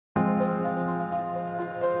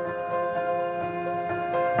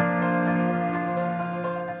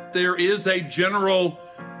there is a general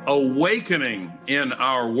awakening in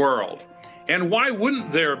our world. And why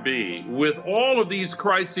wouldn't there be, with all of these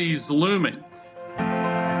crises looming?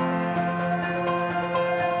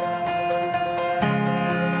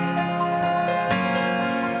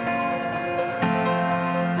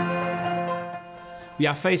 We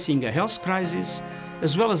are facing a health crisis,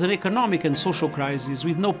 as well as an economic and social crisis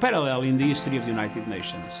with no parallel in the history of the United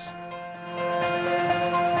Nations.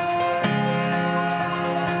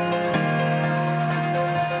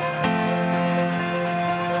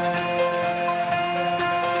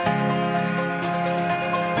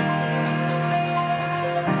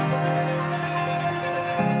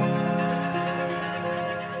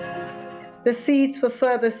 The seeds for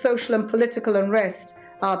further social and political unrest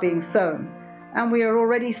are being sown, and we are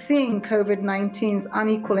already seeing COVID-19's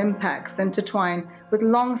unequal impacts intertwine with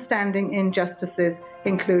long-standing injustices,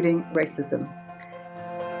 including racism.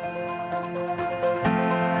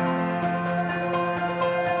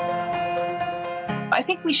 I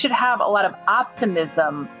think we should have a lot of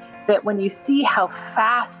optimism that when you see how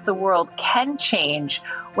fast the world can change,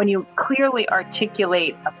 when you clearly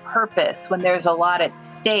articulate a purpose, when there's a lot at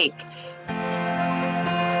stake,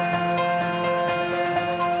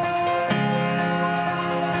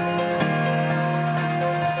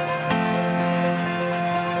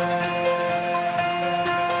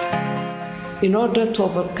 in order to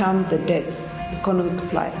overcome the death, economic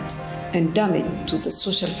plight, and damage to the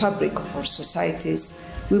social fabric of our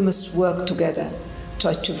societies, we must work together to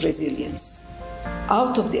achieve resilience.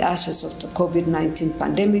 Out of the ashes of the COVID-19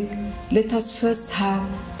 pandemic, let us first have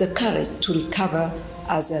the courage to recover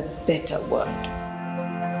as a better world.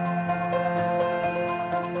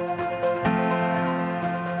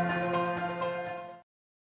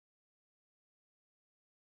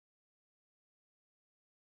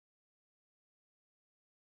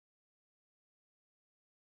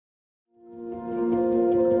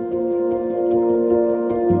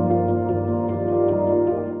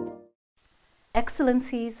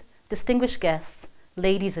 Excellencies, distinguished guests,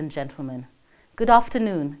 ladies and gentlemen, good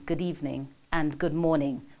afternoon, good evening, and good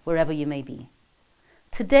morning, wherever you may be.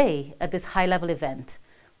 Today, at this high-level event,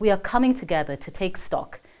 we are coming together to take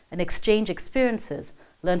stock and exchange experiences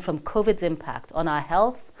learned from COVID's impact on our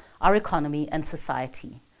health, our economy, and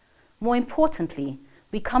society. More importantly,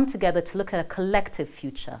 we come together to look at a collective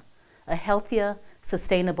future, a healthier,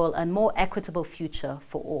 sustainable, and more equitable future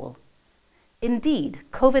for all. Indeed,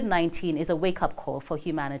 COVID-19 is a wake-up call for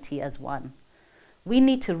humanity as one. We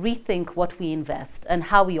need to rethink what we invest and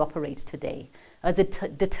how we operate today, as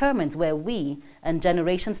it determines where we and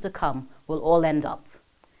generations to come will all end up.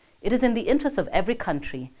 It is in the interest of every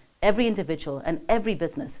country, every individual, and every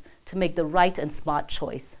business to make the right and smart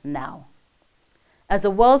choice now. As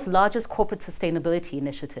the world's largest corporate sustainability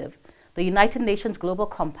initiative, the United Nations Global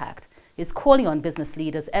Compact is calling on business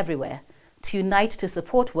leaders everywhere to unite to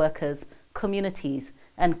support workers, communities,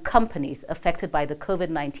 and companies affected by the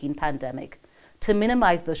COVID-19 pandemic to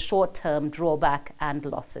minimize the short-term drawback and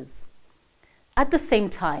losses. At the same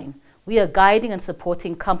time, we are guiding and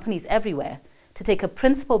supporting companies everywhere to take a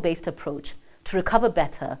principle-based approach to recover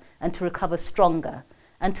better and to recover stronger,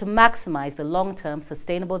 and to maximize the long-term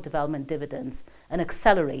sustainable development dividends and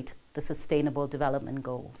accelerate the sustainable development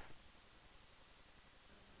goals.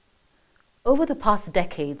 Over the past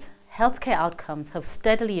decades, healthcare outcomes have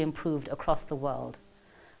steadily improved across the world.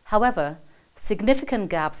 However, significant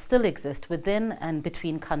gaps still exist within and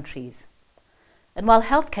between countries. And while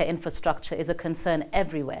healthcare infrastructure is a concern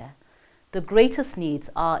everywhere, the greatest needs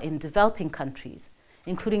are in developing countries,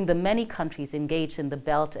 including the many countries engaged in the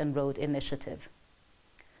Belt and Road Initiative.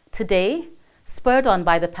 Today, spurred on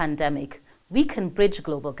by the pandemic, we can bridge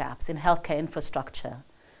global gaps in healthcare infrastructure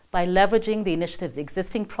by leveraging the initiative's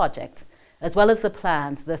existing projects as well as the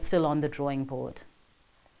plans that are still on the drawing board.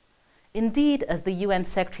 Indeed, as the UN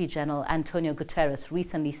Secretary General Antonio Guterres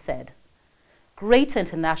recently said, greater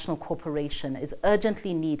international cooperation is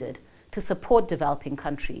urgently needed to support developing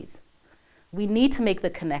countries. We need to make the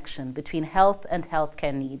connection between health and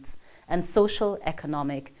healthcare needs and social,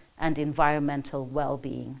 economic, and environmental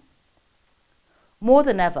well-being. More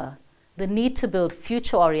than ever, the need to build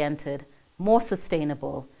future-oriented, more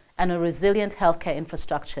sustainable, and a resilient healthcare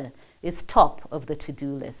infrastructure is top of the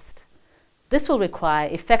to-do list. This will require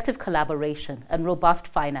effective collaboration and robust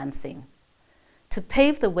financing. To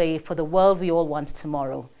pave the way for the world we all want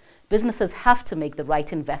tomorrow, businesses have to make the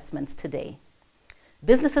right investments today.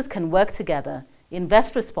 Businesses can work together,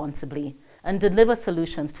 invest responsibly, and deliver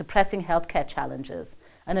solutions to pressing healthcare challenges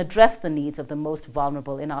and address the needs of the most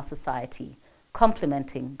vulnerable in our society,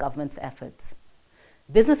 complementing government's efforts.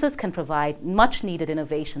 businesses can provide much needed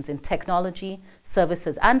innovations in technology,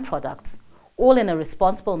 services, and products, all in a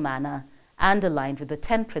responsible manner and aligned with the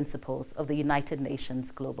 10 principles of the United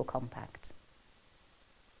Nations Global Compact.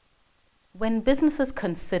 When businesses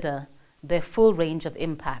consider their full range of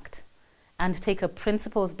impact and take a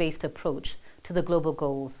principles-based approach to the global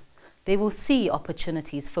goals, they will see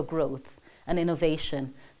opportunities for growth and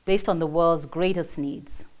innovation based on the world's greatest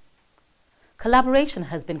needs. Collaboration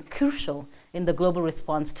has been crucial in the global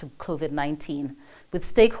response to COVID-19, with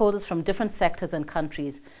stakeholders from different sectors and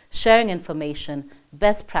countries sharing information,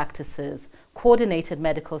 best practices, coordinated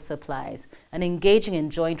medical supplies, and engaging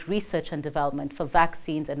in joint research and development for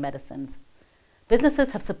vaccines and medicines.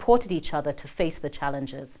 Businesses have supported each other to face the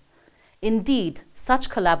challenges. Indeed,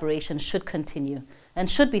 such collaboration should continue and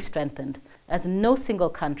should be strengthened, as no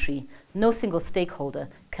single country, no single stakeholder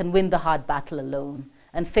can win the hard battle alone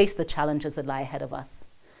and face the challenges that lie ahead of us.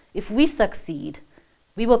 If we succeed,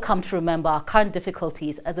 we will come to remember our current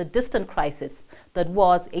difficulties as a distant crisis that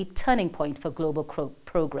was a turning point for global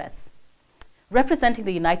progress. Representing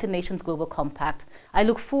the United Nations Global Compact, I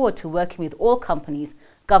look forward to working with all companies,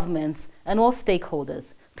 governments, and all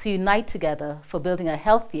stakeholders to unite together for building a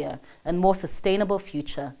healthier and more sustainable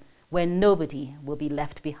future where nobody will be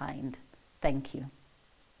left behind. Thank you.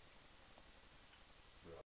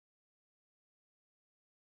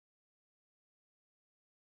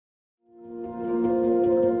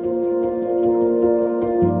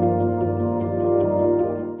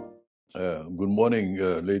 Good morning,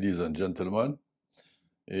 ladies and gentlemen.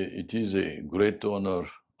 It is a great honor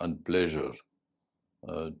and pleasure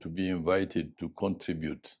to be invited to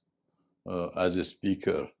contribute as a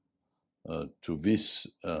speaker to this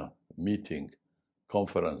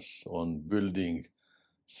conference on building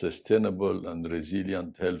sustainable and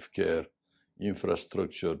resilient healthcare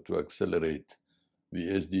infrastructure to accelerate the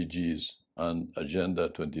SDGs and Agenda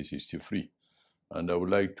 2063. And I would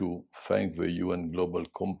like to thank the UN Global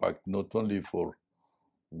Compact not only for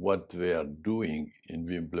what they are doing in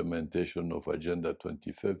the implementation of Agenda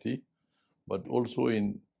 2030, but also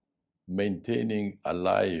in maintaining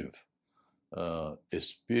alive a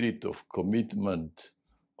spirit of commitment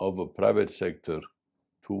of the private sector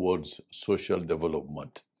towards social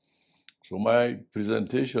development. So my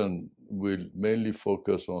presentation will mainly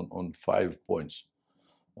focus on 5 points.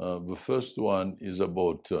 The first one is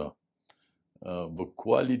about the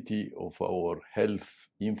quality of our health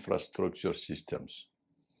infrastructure systems.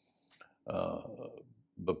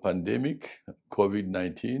 The pandemic,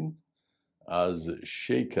 COVID-19, has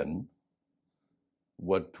shaken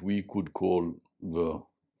what we could call the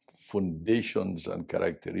foundations and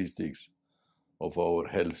characteristics of our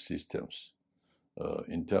health systems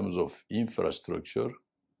in terms of infrastructure,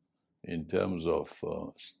 in terms of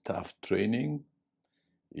staff training,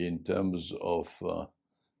 in terms of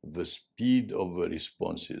the speed of the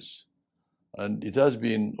responses. And it has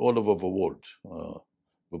been all over the world.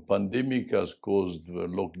 The pandemic has caused the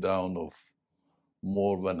lockdown of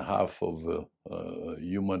more than half of the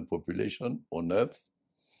human population on Earth.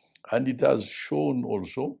 And it has shown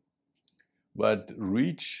also that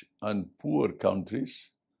rich and poor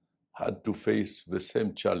countries had to face the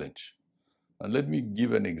same challenge. And let me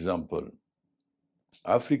give an example.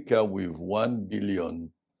 Africa, with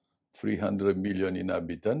 1,300,000,000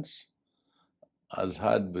 inhabitants, has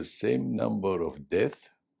had the same number of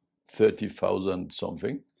deaths, 30,000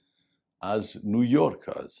 something, as New York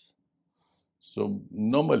has. So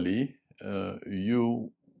normally,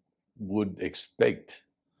 you would expect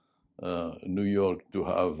New York to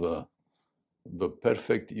have the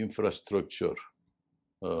perfect infrastructure,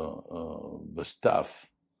 the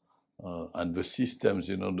staff, and the systems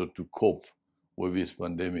in order to cope with this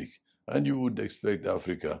pandemic. And you would expect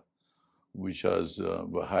Africa, which has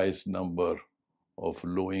the highest number of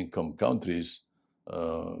low-income countries,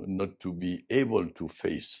 not to be able to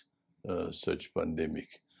face such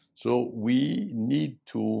pandemic. So we need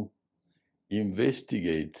to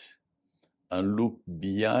investigate and look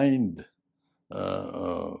behind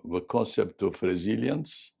the concept of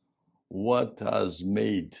resilience, what has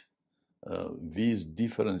made these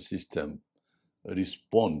different systems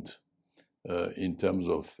respond in terms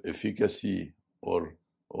of efficacy or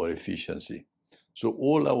efficiency. So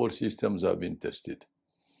all our systems have been tested,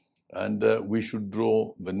 and we should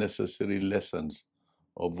draw the necessary lessons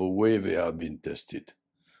of the way they have been tested.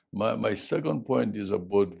 My second point is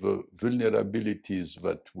about the vulnerabilities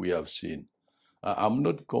that we have seen. I'm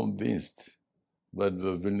not convinced that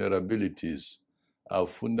the vulnerabilities have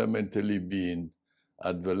fundamentally been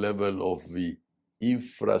at the level of the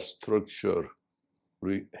infrastructure,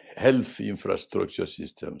 health infrastructure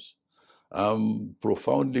systems. I'm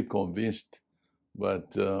profoundly convinced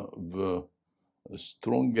but the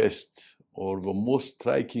strongest or the most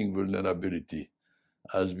striking vulnerability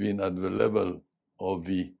has been at the level of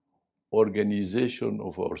the organization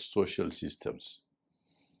of our social systems.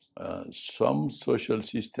 Some social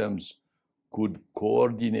systems could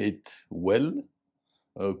coordinate well,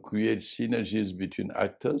 create synergies between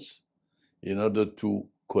actors in order to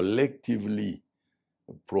collectively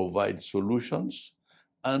provide solutions,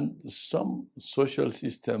 and some social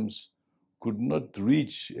systems could not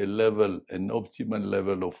reach an optimal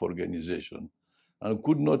level of organization, and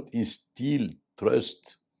could not instill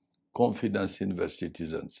trust, confidence in their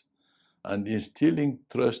citizens. And instilling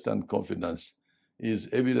trust and confidence is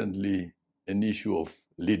evidently an issue of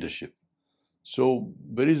leadership. So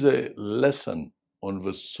there is a lesson on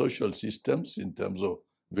the social systems in terms of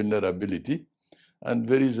vulnerability, and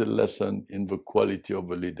there is a lesson in the quality of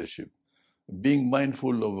the leadership. Being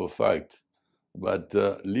mindful of the fact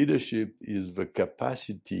that leadership is the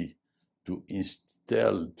capacity to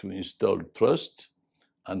install trust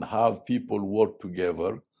and have people work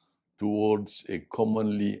together towards a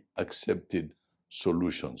commonly accepted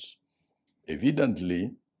solutions.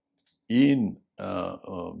 Evidently, in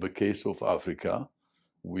the case of Africa,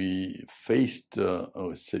 we faced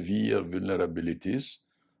severe vulnerabilities.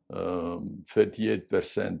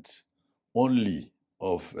 38% only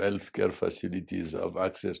of healthcare facilities have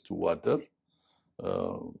access to water.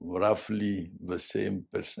 Roughly the same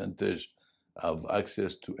percentage have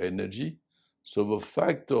access to energy. So the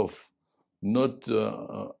fact of not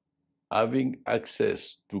having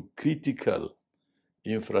access to critical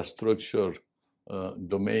infrastructure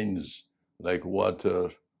domains like water,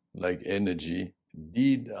 like energy,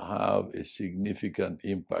 did have a significant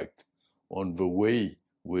impact on the way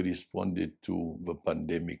we responded to the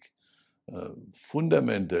pandemic.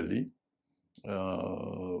 Fundamentally,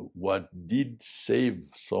 what did save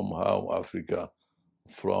somehow Africa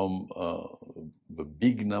from the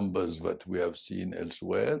big numbers that we have seen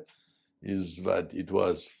elsewhere is that it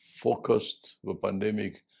was focused, the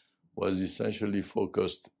pandemic was essentially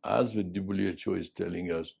focused, as the WHO is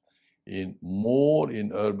telling us, more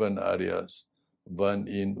in urban areas than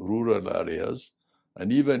in rural areas.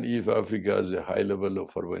 And even if Africa has a high level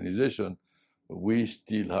of urbanization, we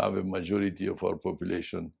still have a majority of our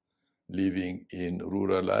population living in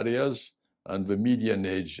rural areas. And the median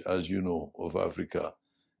age, as you know, of Africa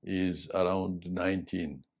is around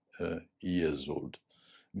 19 years old.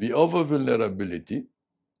 The other vulnerability,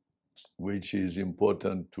 which is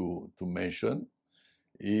important to mention,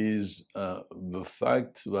 is the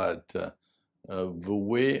fact that the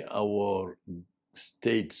way our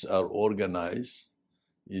states are organized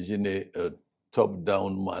is in a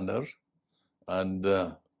top-down manner, and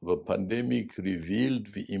the pandemic revealed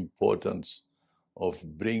the importance of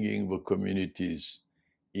bringing the communities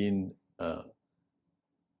in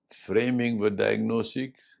framing the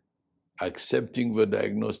diagnostic, accepting the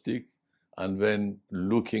diagnostic, and then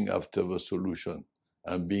looking after the solution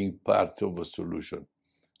and being part of the solution.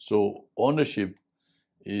 So ownership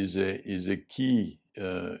is a key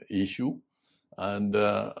issue, and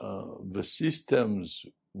the systems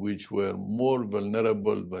which were more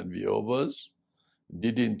vulnerable than the others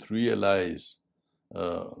didn't realize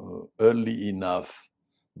early enough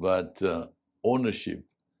that ownership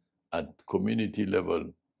at community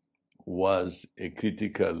level was a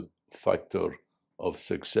critical factor of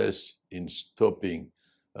success in stopping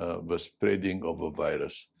the spreading of a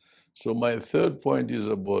virus. So my third point is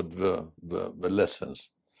about the lessons.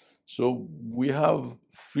 So we have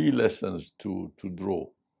 3 lessons to draw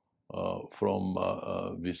from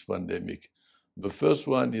this pandemic. The first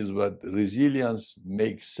one is that resilience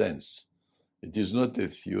makes sense. It is not a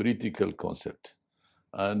theoretical concept.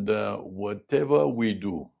 And whatever we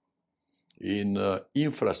do in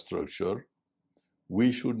infrastructure,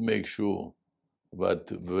 we should make sure that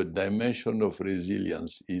the dimension of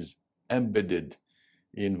resilience is embedded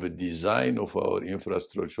in the design of our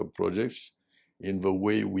infrastructure projects, in the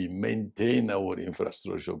way we maintain our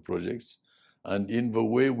infrastructure projects, and in the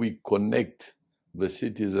way we connect the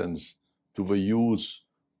citizens to the use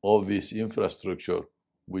of this infrastructure,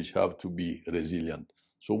 which have to be resilient.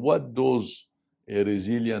 So what does a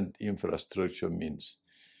resilient infrastructure means?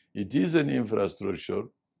 It is an infrastructure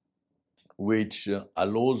which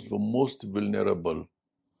allows the most vulnerable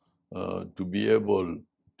to be able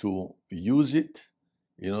to use it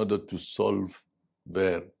in order to solve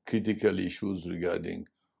their critical issues regarding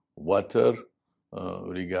water,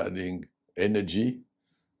 regarding energy,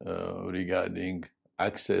 regarding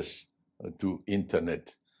access to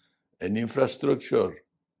internet. An infrastructure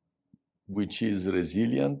which is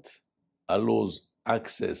resilient allows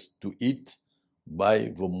access to it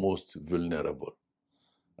by the most vulnerable.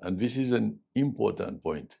 And this is an important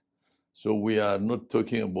point. So we are not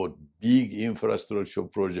talking about big infrastructure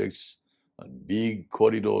projects and big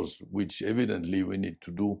corridors, which evidently we need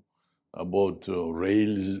to do, about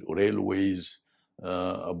railways,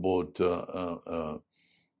 about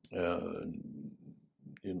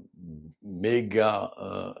mega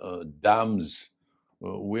dams.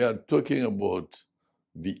 We are talking about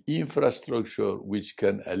the infrastructure which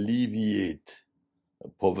can alleviate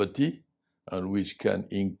poverty and which can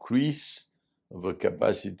increase the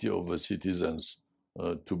capacity of the citizens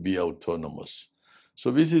to be autonomous.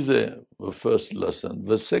 So this is the first lesson.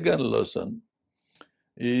 The second lesson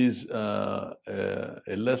is a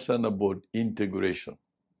lesson about integration.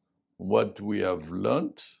 What we have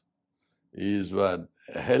learned is that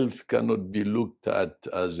health cannot be looked at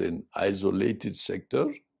as an isolated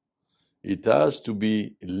sector. It has to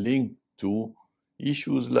be linked to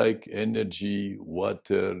issues like energy,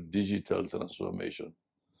 water, digital transformation.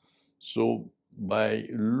 So by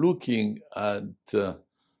looking at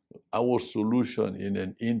our solution in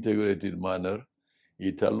an integrated manner,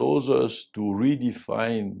 it allows us to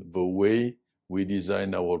redefine the way we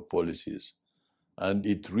design our policies. And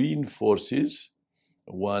it reinforces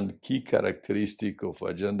one key characteristic of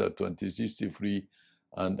Agenda 2063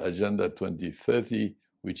 and Agenda 2030,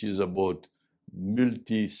 which is about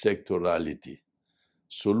multi-sectorality.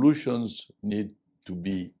 Solutions need to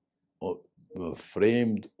be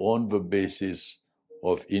framed on the basis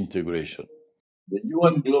of integration. The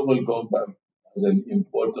UN Global Compact has an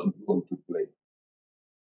important role to play.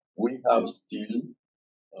 We have still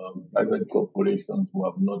private corporations who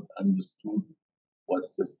have not understood what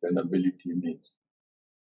sustainability means.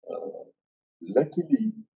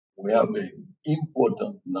 Luckily, we have an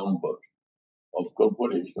important number of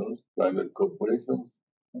corporations, private corporations,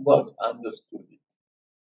 who have understood it.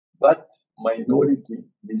 But minority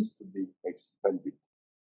needs to be expanded.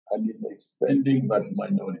 And in expanding that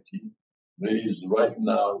minority, there is right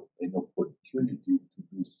now an opportunity to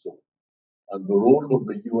do so. And the role of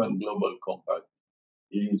the UN Global Compact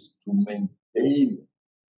is to maintain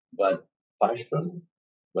that passion,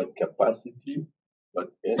 that capacity, that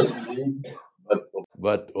energy,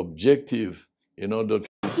 that objective in order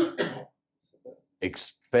to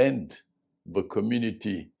expand the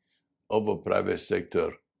community of a private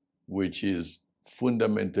sector which is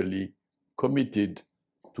fundamentally committed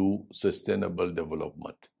to sustainable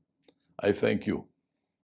development. I thank you.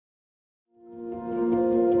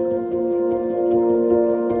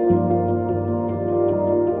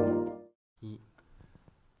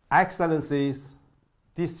 Excellencies,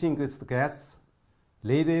 distinguished guests,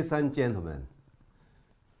 ladies and gentlemen,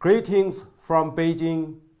 greetings from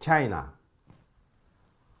Beijing, China.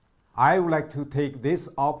 I would like to take this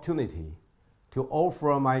opportunity to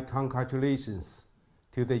offer my congratulations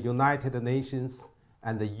to the United Nations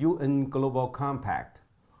and the UN Global Compact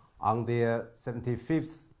on their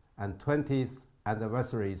 75th and 20th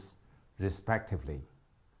anniversaries, respectively.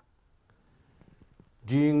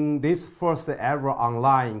 During this first ever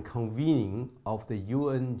online convening of the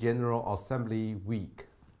UN General Assembly Week,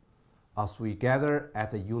 as we gather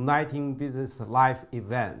at the Uniting Business Life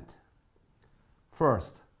event,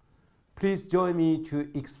 first, please join me to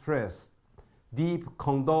express deep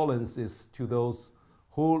condolences to those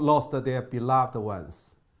who lost their beloved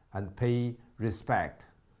ones and pay respect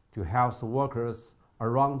to health workers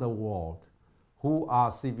around the world who are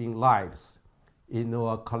saving lives in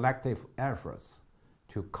our collective efforts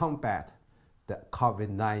to combat the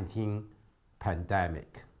COVID-19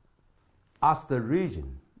 pandemic. As the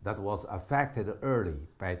region that was affected early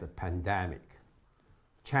by the pandemic,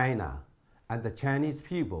 China and the Chinese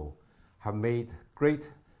people have made great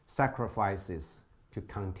sacrifices to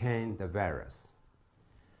contain the virus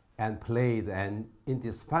and played an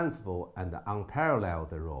indispensable and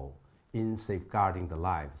unparalleled role in safeguarding the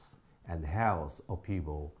lives and health of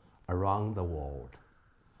people around the world.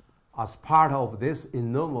 As part of these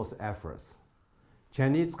enormous efforts,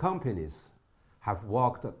 Chinese companies have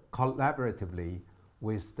worked collaboratively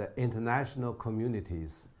with the international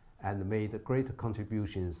communities and made great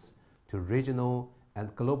contributions to regional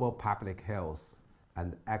and global public health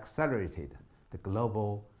and accelerated the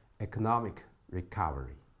global economic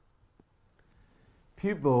recovery.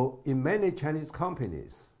 People in many Chinese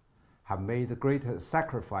companies have made great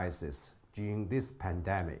sacrifices during this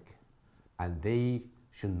pandemic, and they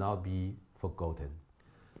should not be forgotten.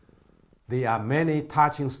 There are many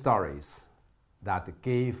touching stories that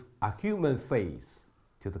gave a human face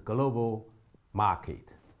to the global market,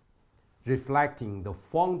 reflecting the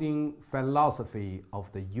founding philosophy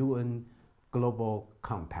of the UN Global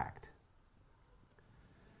Compact.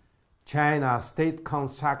 China's state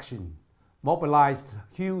construction mobilized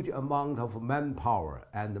huge amount of manpower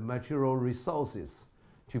and material resources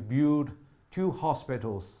to build 2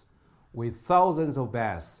 hospitals with thousands of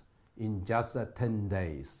beds in just 10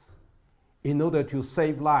 days in order to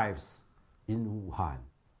save lives in Wuhan.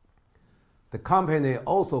 The company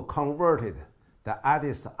also converted the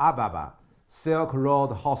Addis Ababa Silk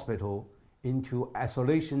Road Hospital into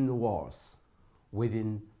isolation wards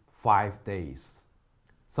within 5 days,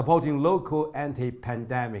 supporting local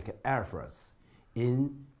anti-pandemic efforts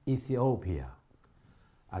in Ethiopia.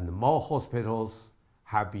 And more hospitals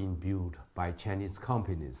have been built by Chinese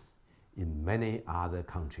companies in many other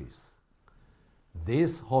countries.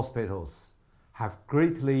 These hospitals have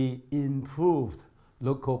greatly improved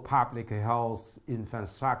local public health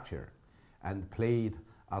infrastructure and played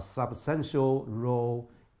a substantial role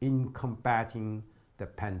in combating the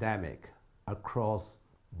pandemic across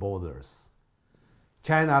borders.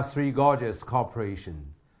 China's Three Gorges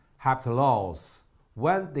Corporation helped Laos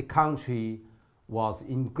when the country was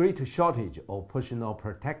in great shortage of personal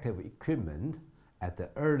protective equipment at the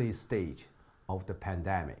early stage of the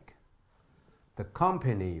pandemic. The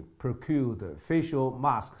company procured facial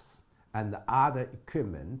masks and other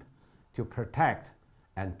equipment to protect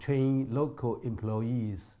and train local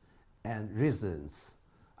employees and residents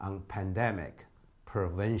on pandemic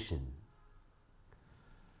prevention.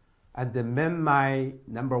 And the Menmai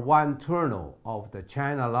 #1 tunnel of the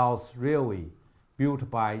China-Laos Railway, built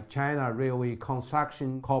by China Railway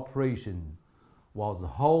Construction Corporation, was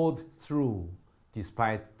hauled through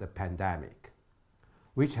despite the pandemic,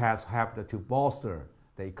 which has helped to bolster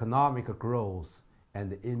the economic growth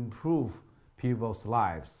and improve people's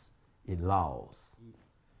lives in Laos.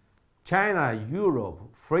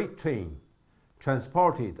 China-Europe freight train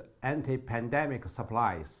transported anti-pandemic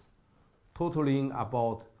supplies totaling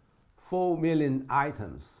about 4 million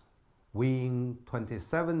items, weighing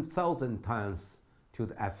 27,000 tons to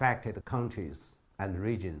the affected countries and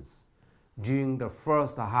regions during the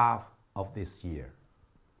first half of this year,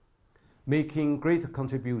 making great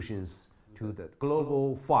contributions to the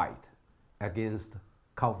global fight against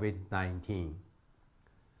COVID-19.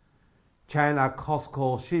 China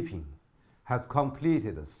COSCO Shipping has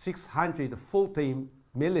completed 640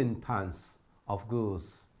 million tons of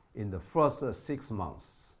goods in the first 6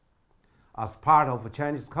 months as part of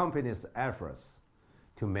Chinese companies' efforts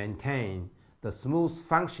to maintain the smooth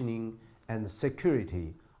functioning and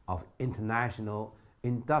security of international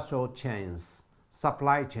industrial chains,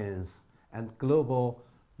 supply chains, and global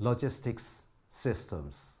logistics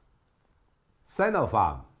systems.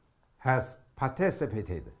 Sinopharm has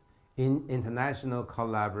participated in international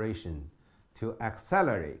collaboration to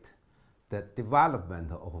accelerate the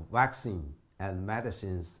development of vaccine and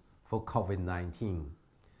medicines for COVID-19,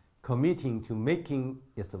 committing to making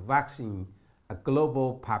its vaccine a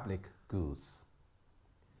global public goods.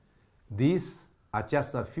 These are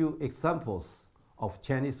just a few examples of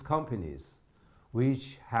Chinese companies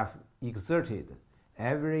which have exerted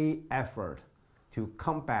every effort to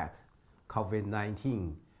combat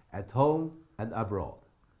COVID-19 at home and abroad.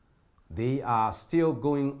 They are still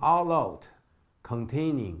going all out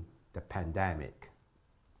containing the pandemic.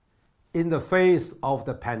 In the face of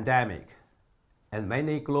the pandemic and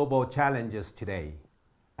many global challenges today,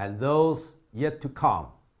 and those yet to come,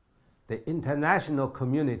 the international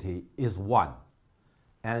community is one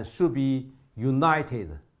and should be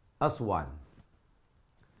united as one.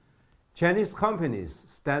 Chinese companies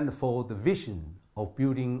stand for the vision of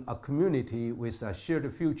building a community with a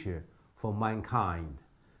shared future for mankind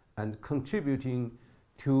and contributing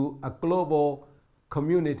to a global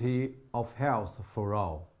community of health for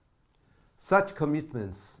all. Such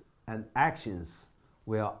commitments and actions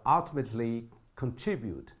will ultimately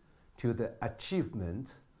contribute to the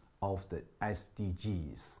achievement of the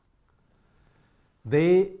SDGs.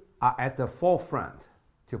 They are at the forefront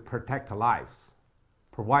to protect lives,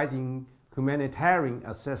 providing humanitarian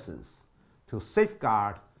assistance to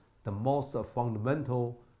safeguard the most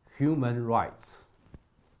fundamental human rights.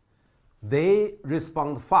 They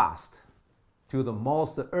respond fast to the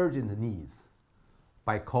most urgent needs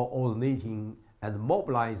by coordinating and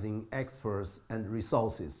mobilizing experts and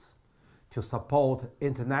resources to support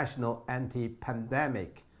international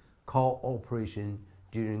anti-pandemic cooperation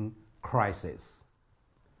during crisis.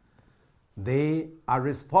 They are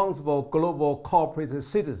responsible global corporate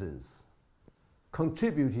citizens,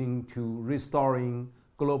 contributing to restoring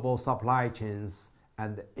global supply chains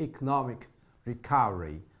and economic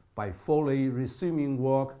recovery by fully resuming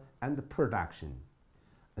work and production,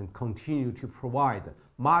 and continue to provide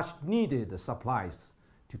much-needed supplies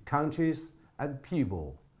to countries and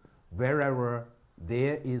people wherever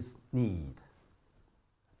there is need.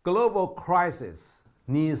 Global crisis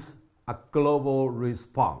needs a global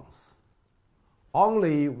response.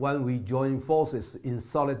 Only when we join forces in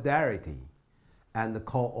solidarity and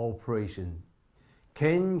cooperation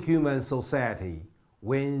can human society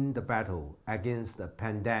win the battle against the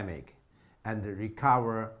pandemic and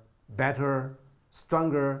recover better,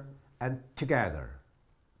 stronger, and together.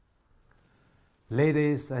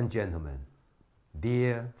 Ladies and gentlemen,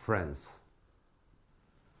 dear friends,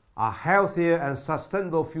 a healthier and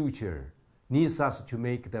sustainable future needs us to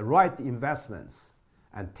make the right investments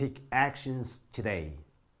and take actions today.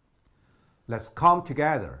 Let's come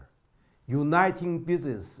together, uniting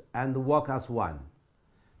business and work as one,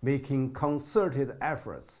 making concerted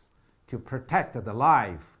efforts to protect the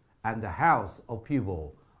life and the health of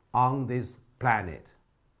people on this planet,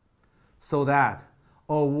 so that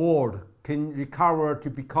our world can recover to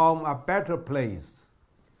become a better place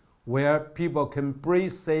where people can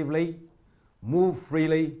breathe safely, move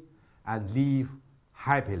freely, and live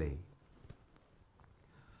happily.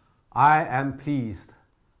 I am pleased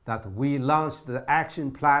that we launched the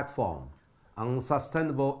Action Platform on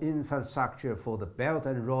Sustainable Infrastructure for the Belt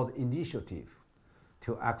and Road Initiative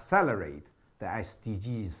to accelerate the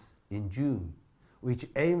SDGs in June, which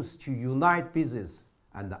aims to unite business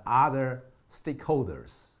and other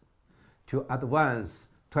stakeholders to advance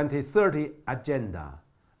 2030 agenda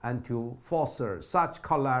and to foster such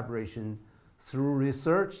collaboration through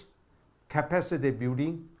research, capacity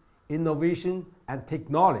building, innovation, and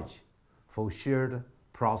technology for shared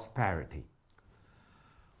prosperity.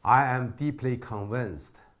 I am deeply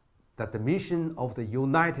convinced that the mission of the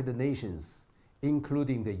United Nations,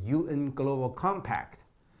 including the UN Global Compact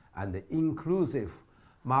and the inclusive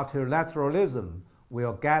multilateralism,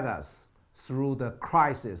 will guide us through the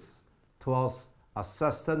crisis towards a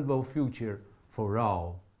sustainable future for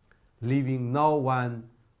all, leaving no one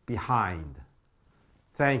behind.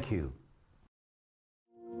 Thank you.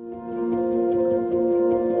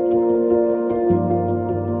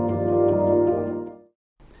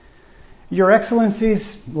 Your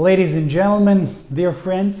Excellencies, ladies and gentlemen, dear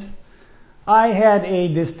friends, I had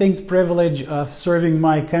a distinct privilege of serving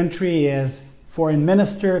my country as Foreign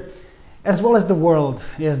Minister, as well as the world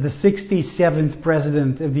as the 67th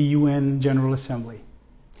President of the UN General Assembly.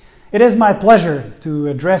 It is my pleasure to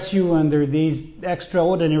address you under these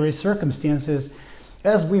extraordinary circumstances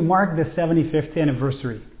as we mark the 75th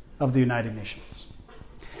anniversary of the United Nations.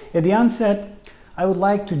 At the onset, I would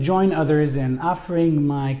like to join others in offering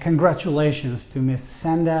my congratulations to Ms.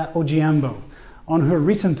 Sanda Ojiambo on her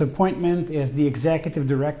recent appointment as the Executive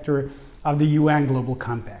Director of the UN Global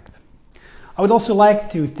Compact. I would also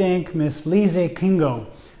like to thank Ms. Lise Kingo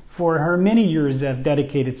for her many years of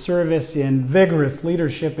dedicated service and vigorous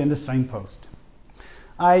leadership in the same post.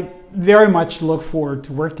 I very much look forward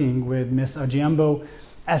to working with Ms. Ojiambo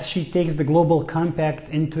as she takes the Global Compact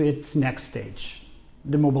into its next stage,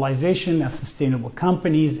 the mobilization of sustainable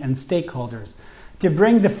companies and stakeholders to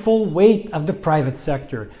bring the full weight of the private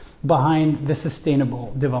sector behind the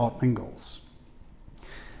Sustainable Development Goals.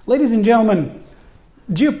 Ladies and gentlemen,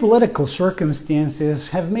 geopolitical circumstances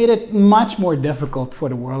have made it much more difficult for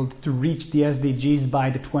the world to reach the SDGs by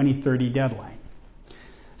the 2030 deadline.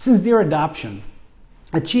 Since their adoption,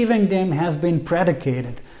 achieving them has been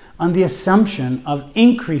predicated on the assumption of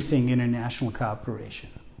increasing international cooperation.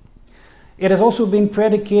 It has also been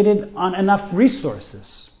predicated on enough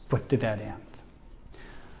resources put to that end.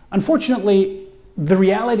 Unfortunately, the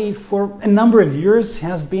reality for a number of years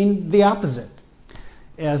has been the opposite,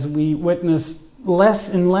 as we witness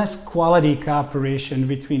less and less quality cooperation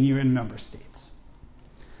between UN member states.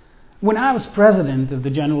 When I was President of the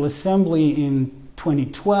General Assembly in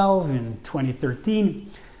 2012 and 2013,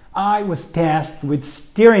 I was tasked with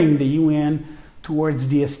steering the UN towards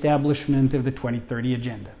the establishment of the 2030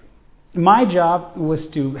 Agenda. My job was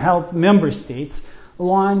to help member states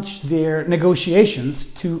launch their negotiations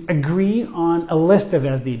to agree on a list of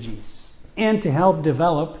SDGs and to help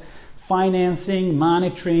develop financing,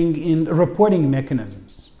 monitoring, and reporting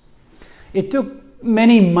mechanisms. It took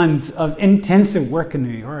many months of intensive work in New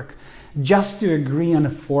York just to agree on a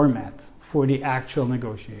format for the actual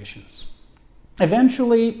negotiations.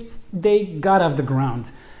 Eventually, they got off the ground,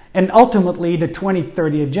 and ultimately the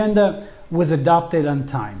 2030 Agenda was adopted on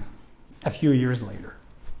time a few years later.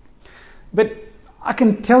 But I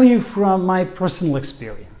can tell you from my personal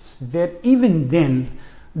experience that even then,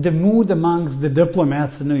 the mood amongst the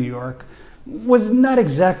diplomats in New York was not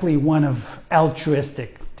exactly one of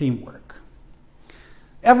altruistic teamwork.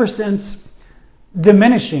 Ever since,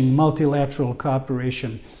 diminishing multilateral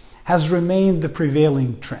cooperation has remained the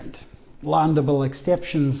prevailing trend, laudable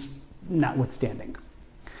exceptions notwithstanding.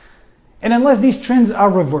 And unless these trends are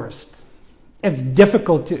reversed, it's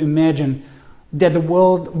difficult to imagine that the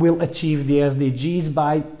world will achieve the SDGs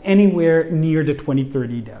by anywhere near the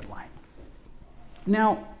 2030 deadline.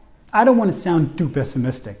 Now, I don't want to sound too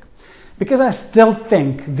pessimistic, because I still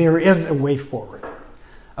think there is a way forward,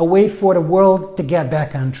 a way for the world to get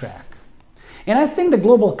back on track. And I think the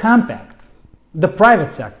Global Compact, the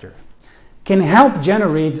private sector, can help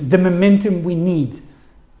generate the momentum we need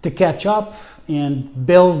to catch up and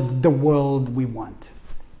build the world we want.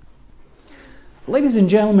 Ladies and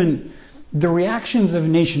gentlemen, the reactions of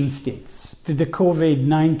nation states to the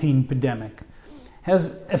COVID-19 pandemic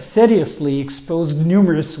has assiduously exposed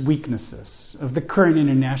numerous weaknesses of the current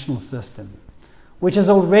international system, which has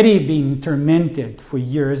already been tormented for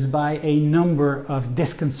years by a number of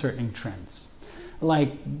disconcerting trends,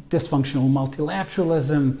 like dysfunctional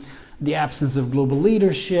multilateralism, the absence of global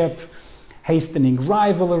leadership, hastening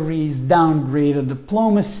rivalries, downgraded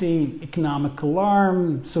diplomacy, economic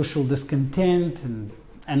alarm, social discontent, and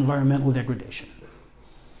environmental degradation.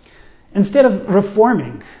 Instead of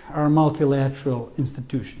reforming our multilateral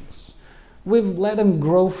institutions, we've let them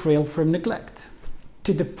grow frail from neglect,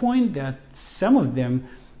 to the point that some of them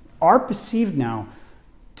are perceived now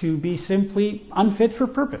to be simply unfit for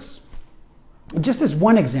purpose. Just as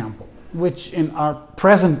one example, which in our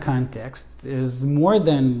present context is more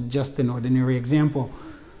than just an ordinary example,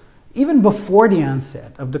 even before the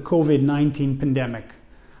onset of the COVID-19 pandemic,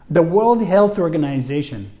 the World Health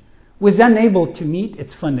Organization was unable to meet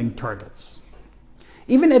its funding targets.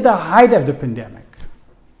 Even at the height of the pandemic,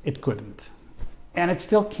 it couldn't, and it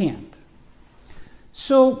still can't.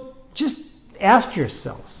 So just ask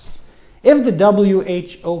yourselves, if the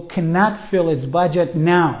WHO cannot fill its budget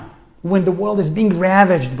now, when the world is being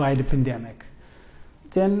ravaged by the pandemic,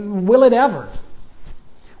 then will it ever?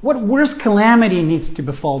 What worse calamity needs to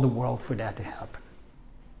befall the world for that to happen?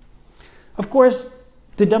 Of course,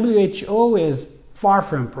 the WHO is far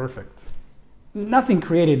from perfect. Nothing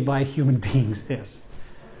created by human beings is.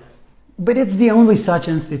 But it's the only such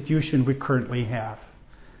institution we currently have.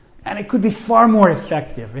 And it could be far more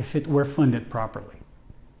effective if it were funded properly.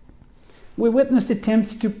 We witnessed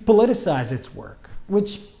attempts to politicize its work,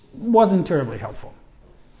 which wasn't terribly helpful.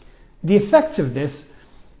 The effects of this,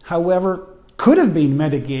 however, could have been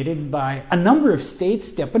mitigated by a number of states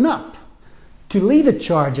stepping up to lead the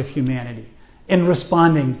charge of humanity in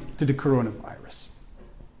responding to the coronavirus.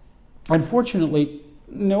 Unfortunately,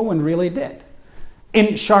 no one really did,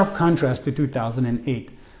 in sharp contrast to 2008,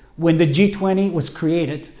 when the G20 was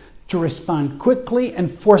created to respond quickly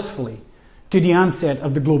and forcefully to the onset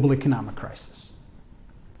of the global economic crisis.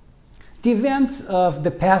 The events of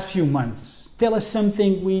the past few months tell us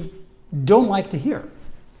something we don't like to hear,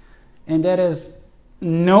 and that is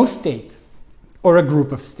no state or a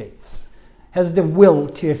group of states has the will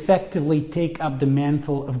to effectively take up the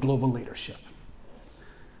mantle of global leadership.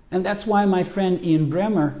 And that's why my friend Ian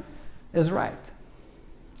Bremmer is right.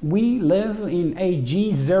 We live in a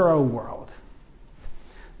G0 world.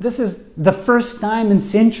 This is the first time in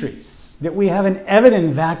centuries that we have an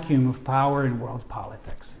evident vacuum of power in world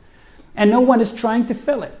politics. And no one is trying to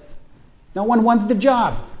fill it. No one wants the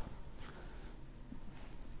job.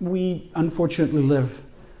 We unfortunately live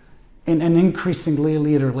in an increasingly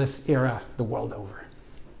leaderless era the world over.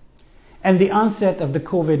 And the onset of the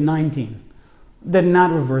COVID-19 did not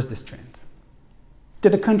reverse this trend. To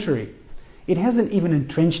the contrary, it hasn't even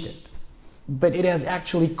entrenched it, but it has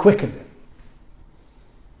actually quickened it.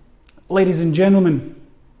 Ladies and gentlemen,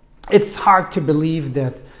 it's hard to believe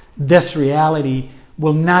that this reality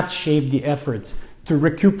will not shape the efforts to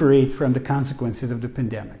recuperate from the consequences of the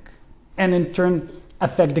pandemic, and in turn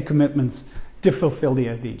affect the commitments to fulfill the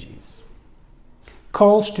SDGs.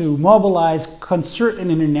 Calls to mobilize concerted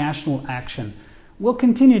international action will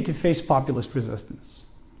continue to face populist resistance,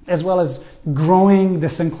 as well as growing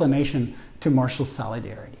disinclination to martial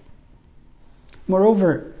solidarity.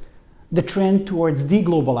 Moreover, the trend towards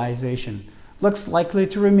deglobalization looks likely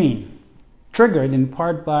to remain, triggered in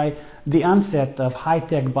part by the onset of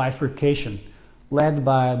high-tech bifurcation led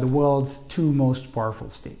by the world's two most powerful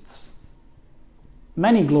states.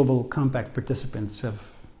 Many Global Compact participants have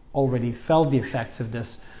already felt the effects of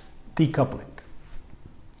this decoupling.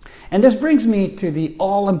 And this brings me to the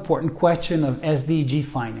all-important question of SDG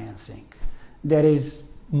financing. That is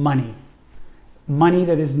money. Money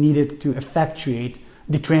that is needed to effectuate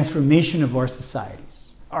the transformation of our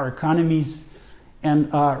societies, our economies,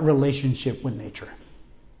 and our relationship with nature.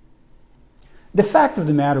 The fact of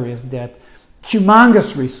the matter is that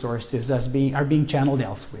humongous resources are being channeled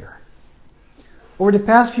elsewhere. Over the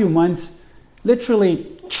past few months,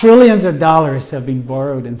 literally trillions of dollars have been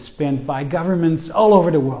borrowed and spent by governments all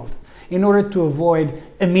over the world in order to avoid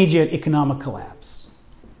immediate economic collapse.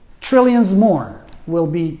 Trillions more will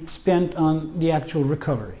be spent on the actual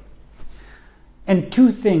recovery. And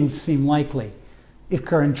two things seem likely if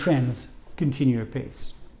current trends continue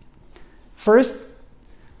apace. First,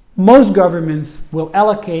 most governments will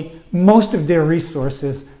allocate most of their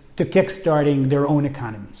resources to kickstarting their own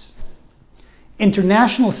economies.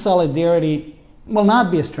 International solidarity will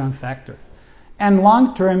not be a strong factor, and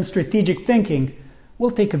long-term strategic thinking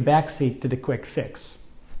will take a backseat to the quick fix.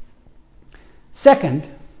 Second,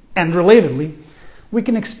 and relatedly, we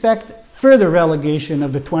can expect further relegation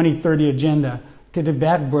of the 2030 agenda to the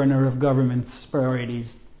back burner of government's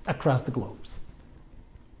priorities across the globe.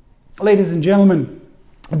 Ladies and gentlemen,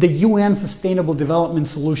 the UN Sustainable Development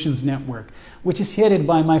Solutions Network, which is headed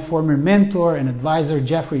by my former mentor and advisor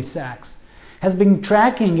Jeffrey Sachs, has been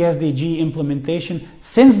tracking SDG implementation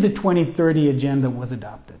since the 2030 agenda was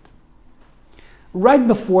adopted. Right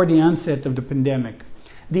before the onset of the pandemic,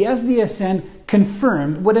 the SDSN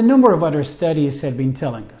confirmed what a number of other studies had been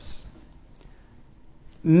telling us.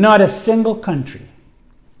 Not a single country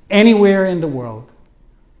anywhere in the world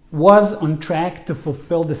was on track to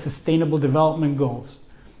fulfill the Sustainable Development Goals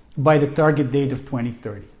by the target date of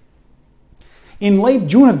 2030. In late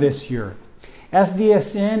June of this year,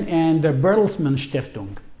 SDSN and the Bertelsmann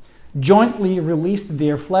Stiftung jointly released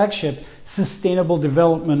their flagship Sustainable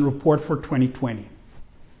Development Report for 2020.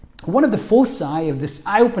 One of the foci of this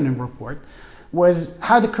eye-opening report was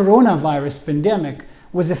how the coronavirus pandemic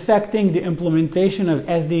was affecting the implementation of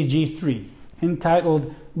SDG 3,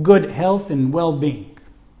 entitled Good Health and Well-Being.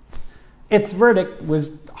 Its verdict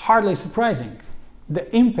was hardly surprising.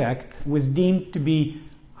 The impact was deemed to be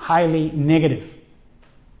highly negative.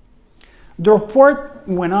 The report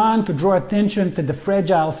went on to draw attention to the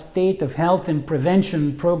fragile state of health and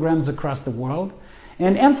prevention programs across the world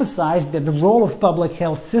and emphasized that the role of public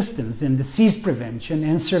health systems in disease prevention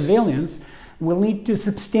and surveillance will need to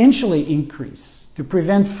substantially increase to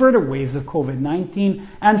prevent further waves of COVID-19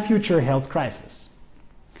 and future health crises.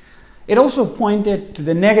 It also pointed to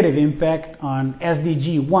the negative impact on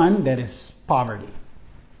SDG 1, that is poverty,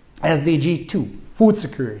 SDG 2, food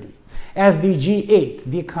security, SDG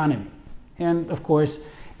 8, the economy, and of course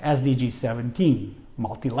SDG 17,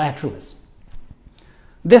 multilateralism.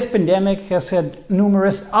 This pandemic has had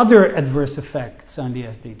numerous other adverse effects on the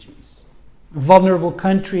SDGs. Vulnerable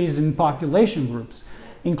countries and population groups,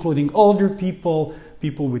 including older people,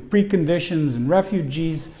 people with preconditions, and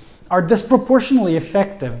refugees, are disproportionately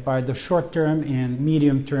affected by the short-term and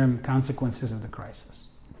medium-term consequences of the crisis.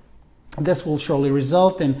 This will surely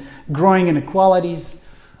result in growing inequalities,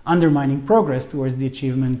 undermining progress towards the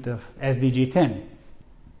achievement of SDG 10.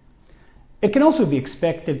 It can also be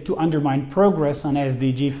expected to undermine progress on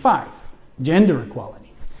SDG 5, gender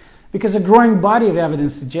equality, because a growing body of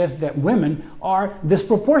evidence suggests that women are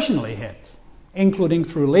disproportionately hit, including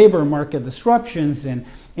through labor market disruptions and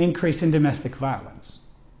increase in domestic violence.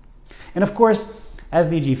 And of course,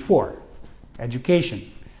 SDG 4,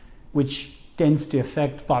 education, which tends to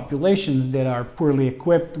affect populations that are poorly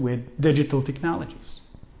equipped with digital technologies.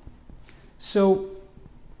 So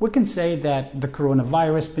we can say that the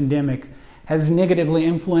coronavirus pandemic has negatively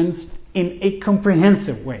influenced in a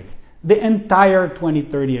comprehensive way the entire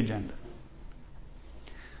 2030 agenda.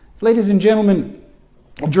 Ladies and gentlemen,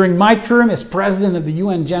 during my term as President of the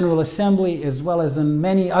UN General Assembly, as well as on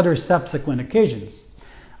many other subsequent occasions,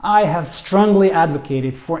 I have strongly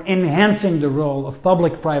advocated for enhancing the role of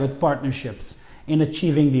public-private partnerships in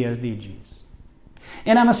achieving the SDGs.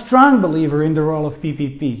 And I'm a strong believer in the role of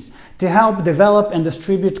PPPs to help develop and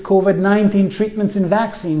distribute COVID-19 treatments and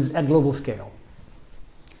vaccines at global scale.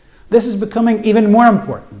 This is becoming even more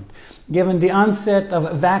important given the onset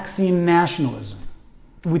of vaccine nationalism,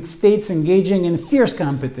 with states engaging in fierce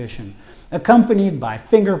competition, accompanied by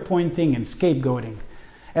finger-pointing and scapegoating,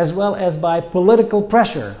 as well as by political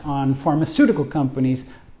pressure on pharmaceutical companies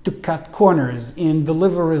to cut corners and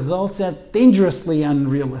deliver results at dangerously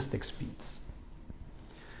unrealistic speeds.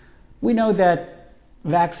 We know that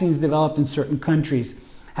vaccines developed in certain countries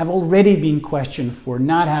have already been questioned for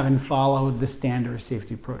not having followed the standard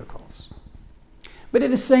safety protocols. But at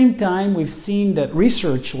the same time, we've seen that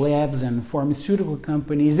research labs and pharmaceutical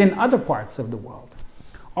companies in other parts of the world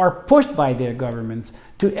are pushed by their governments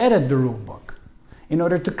to edit the rule book in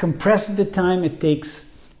order to compress the time it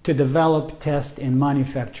takes to develop, test, and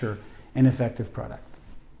manufacture an effective product.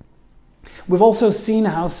 We've also seen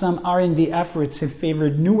how some R&D efforts have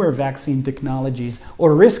favored newer vaccine technologies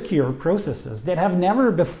or riskier processes that have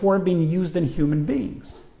never before been used in human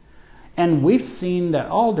beings. And we've seen that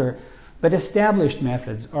older but established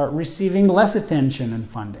methods are receiving less attention and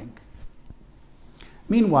funding.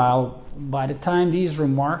 Meanwhile, by the time these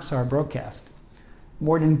remarks are broadcast,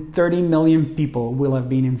 more than 30 million people will have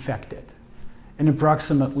been infected, and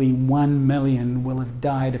approximately 1 million will have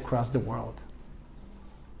died across the world.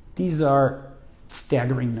 These are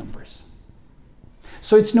staggering numbers.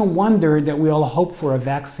 So it's no wonder that we all hope for a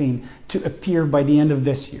vaccine to appear by the end of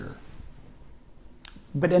this year.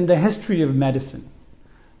 But in the history of medicine,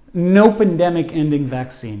 no pandemic-ending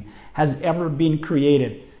vaccine has ever been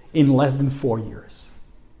created in less than 4 years.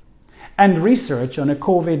 And research on a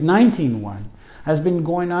COVID-19 one has been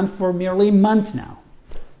going on for merely months now.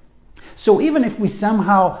 So even if we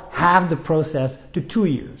somehow have the process to 2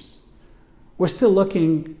 years, we're still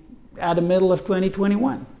looking at the middle of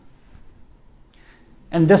 2021.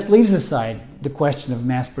 And this leaves aside the question of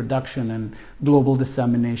mass production and global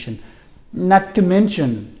dissemination, not to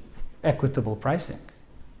mention equitable pricing.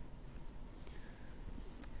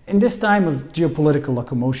 In this time of geopolitical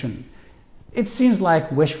locomotion, it seems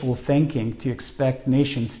like wishful thinking to expect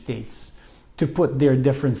nation states to put their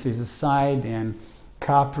differences aside and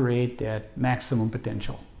cooperate at maximum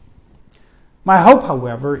potential. My hope,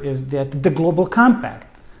 however, is that the Global Compact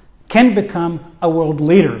can become a world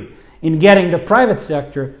leader in getting the private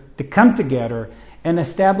sector to come together and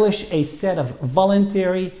establish a set of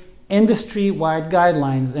voluntary, industry-wide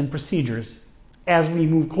guidelines and procedures as we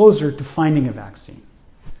move closer to finding a vaccine.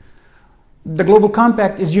 The Global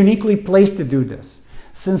Compact is uniquely placed to do this,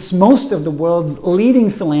 since most of the world's leading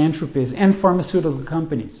philanthropies and pharmaceutical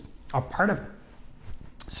companies are part of it.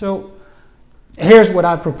 So here's what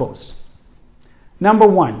I propose. Number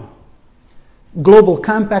one, Global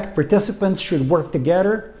Compact participants should work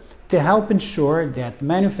together to help ensure that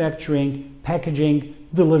manufacturing, packaging,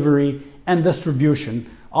 delivery, and distribution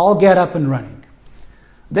all get up and running.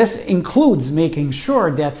 This includes making sure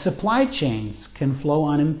that supply chains can flow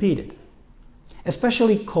unimpeded,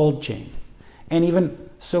 especially cold chain, and even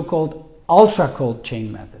so-called ultra-cold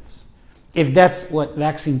chain methods, if that's what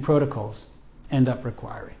vaccine protocols end up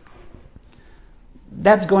requiring.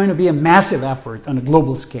 That's going to be a massive effort on a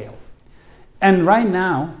global scale. And right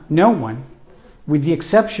now, no one, with the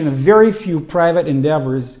exception of very few private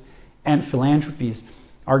endeavors and philanthropies,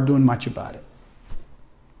 are doing much about it.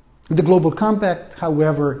 The Global Compact,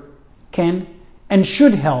 however, can and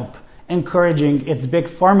should help encouraging its big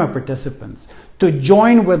pharma participants to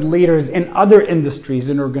join with leaders in other industries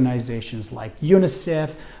and organizations like UNICEF,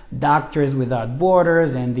 Doctors Without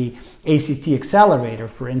Borders, and the ACT Accelerator,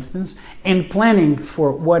 for instance, in planning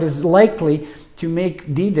for what is likely to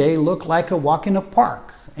make D-Day look like a walk in a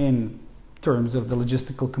park in terms of the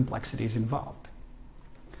logistical complexities involved.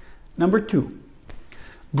 Number two,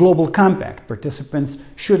 Global Compact participants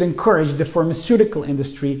should encourage the pharmaceutical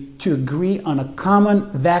industry to agree on a common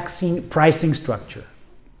vaccine pricing structure,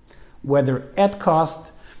 whether at cost,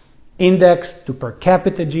 indexed to per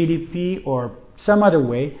capita GDP, or some other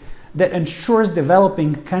way that ensures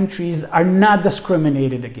developing countries are not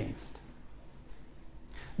discriminated against.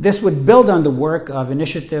 This would build on the work of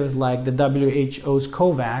initiatives like the WHO's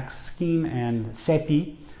COVAX scheme and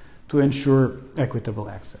CEPI to ensure equitable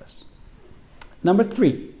access. Number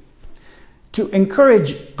three, to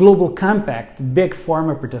encourage Global Compact big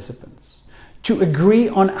pharma participants to agree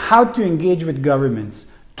on how to engage with governments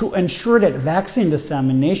to ensure that vaccine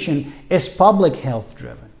dissemination is public health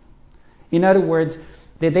driven. In other words,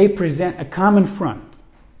 that they present a common front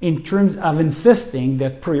in terms of insisting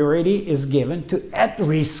that priority is given to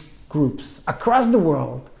at-risk groups across the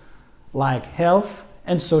world like health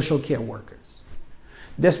and social care workers.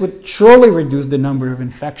 This would surely reduce the number of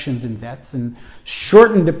infections and deaths and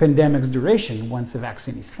shorten the pandemic's duration once a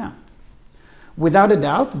vaccine is found. Without a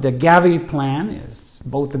doubt, the Gavi plan is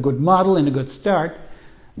both a good model and a good start,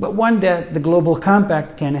 but one that the Global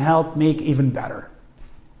Compact can help make even better.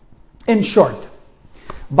 In short,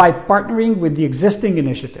 by partnering with the existing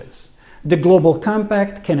initiatives, the Global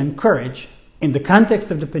Compact can encourage, in the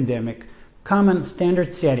context of the pandemic, common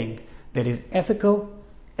standard setting that is ethical,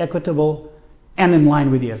 equitable, and in line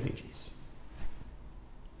with the SDGs.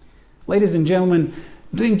 Ladies and gentlemen,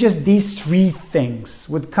 doing just these three things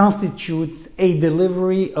would constitute a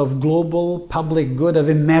delivery of global public good of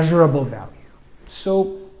immeasurable value.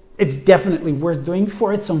 So it's definitely worth doing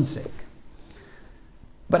for its own sake.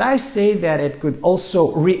 But I say that it could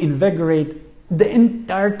also reinvigorate the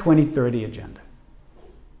entire 2030 agenda.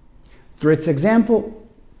 Through its example,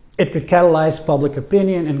 it could catalyze public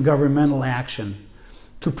opinion and governmental action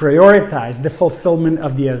to prioritize the fulfillment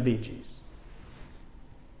of the SDGs.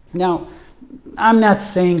 Now, I'm not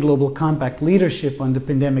saying Global Compact leadership on the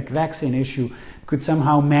pandemic vaccine issue could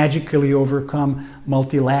somehow magically overcome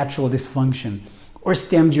multilateral dysfunction or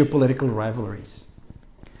stem geopolitical rivalries.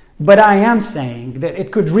 But I am saying that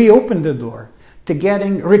it could reopen the door to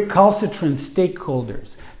getting recalcitrant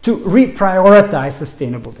stakeholders to reprioritize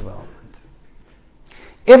sustainable development.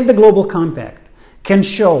 If the Global Compact can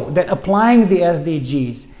show that applying the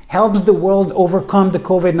SDGs helps the world overcome the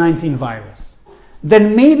COVID-19 virus,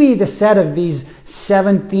 then maybe the set of these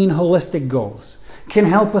 17 holistic goals can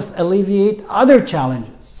help us alleviate other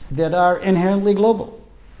challenges that are inherently global.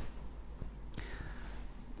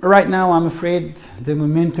 Right now, I'm afraid the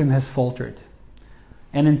momentum has faltered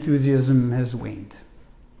and enthusiasm has waned.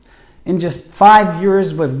 In just 5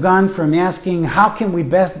 years, we've gone from asking, how can we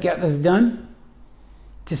best get this done,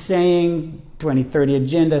 to saying 2030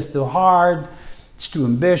 agenda is too hard, it's too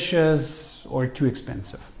ambitious, or too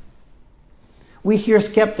expensive. We hear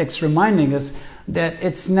skeptics reminding us that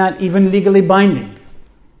it's not even legally binding.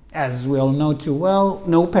 As we all know too well,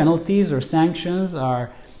 no penalties or sanctions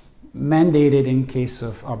are mandated in case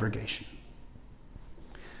of abrogation.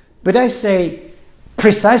 But I say,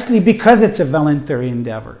 precisely because it's a voluntary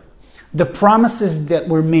endeavor, the promises that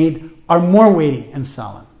were made are more weighty and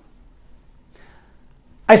solemn.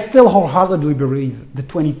 I still wholeheartedly believe the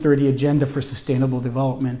 2030 Agenda for Sustainable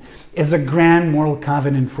Development is a grand moral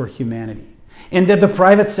covenant for humanity, and that the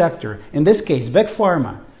private sector, in this case Big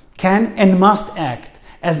Pharma, can and must act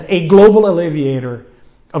as a global alleviator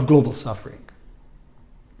of global suffering.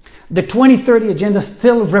 The 2030 Agenda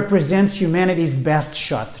still represents humanity's best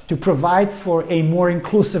shot to provide for a more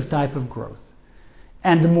inclusive type of growth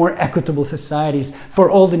and more equitable societies for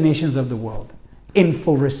all the nations of the world, in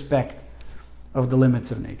full respect of the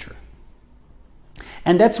limits of nature.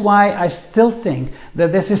 And that's why I still think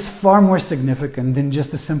that this is far more significant than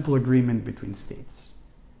just a simple agreement between states.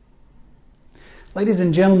 Ladies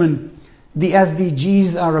and gentlemen, the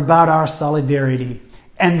SDGs are about our solidarity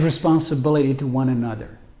and responsibility to one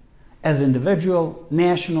another as individual,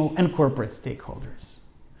 national, and corporate stakeholders.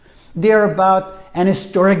 They are about an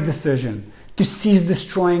historic decision to cease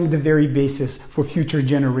destroying the very basis for future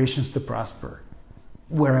generations to prosper,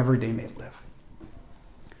 wherever they may live.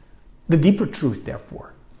 The deeper truth,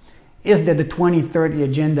 therefore, is that the 2030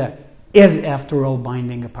 Agenda is, after all,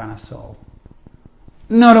 binding upon us all.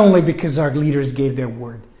 Not only because our leaders gave their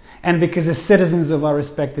word, and because as citizens of our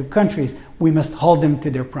respective countries, we must hold them to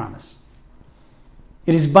their promise.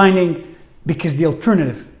 It is binding because the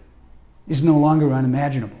alternative is no longer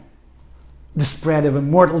unimaginable. The spread of a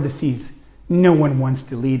mortal disease no one wants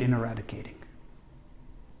to lead in eradicating.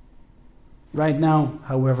 Right now,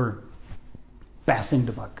 however, passing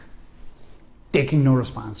the buck, taking no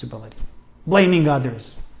responsibility, blaming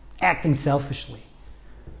others, acting selfishly.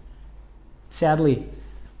 Sadly,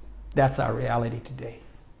 that's our reality today.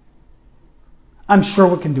 I'm sure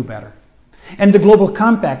we can do better, and the Global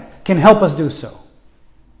Compact can help us do so.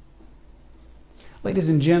 Ladies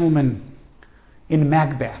and gentlemen, in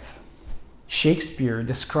Macbeth, Shakespeare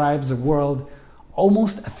describes a world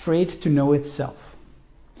almost afraid to know itself,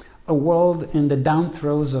 a world in the down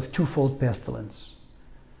throes of twofold pestilence: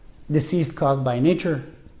 disease caused by nature,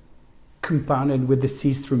 compounded with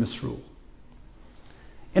disease through misrule.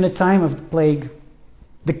 In a time of plague,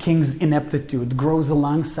 the king's ineptitude grows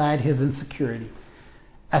alongside his insecurity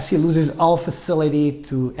as he loses all facility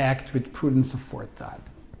to act with prudence of forethought.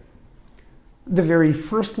 The very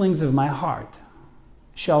firstlings of my heart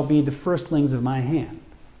shall be the firstlings of my hand,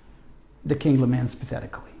 the king laments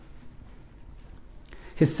pathetically.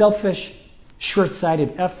 His selfish,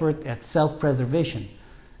 short-sighted effort at self-preservation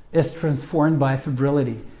is transformed by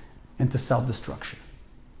febrility into self-destruction.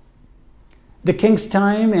 The king's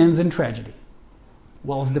time ends in tragedy,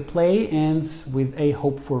 whilst the play ends with a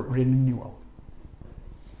hope for renewal.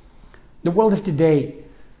 The world of today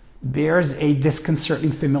bears a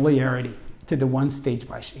disconcerting familiarity to the one staged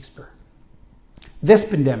by Shakespeare. This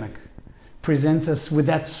pandemic presents us with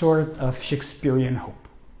that sort of Shakespearean hope,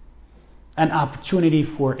 an opportunity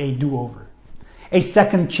for a do-over, a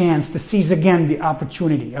second chance to seize again the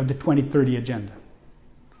opportunity of the 2030 Agenda,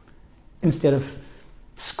 instead of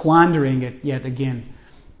squandering it yet again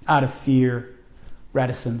out of fear,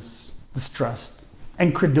 reticence, distrust,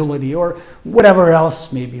 incredulity, or whatever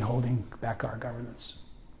else may be holding back our governments.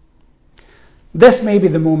 This may be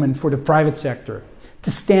the moment for the private sector to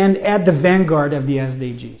stand at the vanguard of the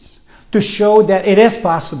SDGs, to show that it is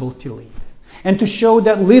possible to lead, and to show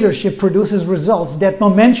that leadership produces results that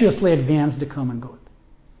momentously advance the common good.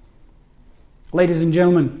 Ladies and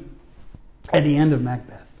gentlemen, at the end of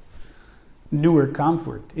Macbeth, newer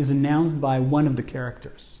comfort is announced by one of the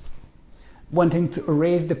characters. Wanting to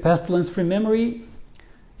erase the pestilence from memory,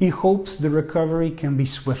 he hopes the recovery can be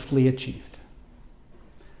swiftly achieved.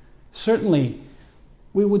 Certainly,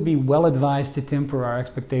 we would be well advised to temper our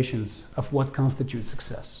expectations of what constitutes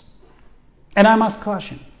success. And I must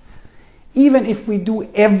caution, even if we do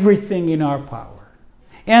everything in our power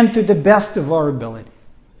and to the best of our ability,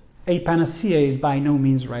 a panacea is by no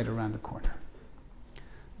means right around the corner.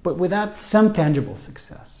 But without some tangible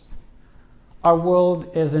success, our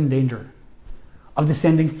world is in danger of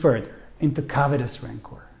descending further into covetous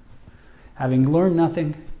rancor, having learned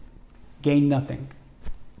nothing, gained nothing,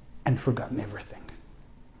 and forgotten everything.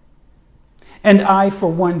 And I,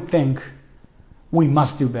 for one, think we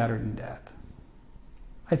must do better than that.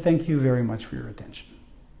 I thank you very much for your attention.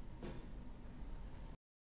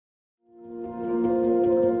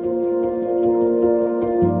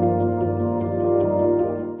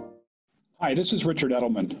 Hi, this is Richard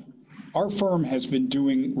Edelman. Our firm has been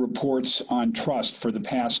doing reports on trust for the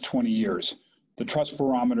past 20 years. The Trust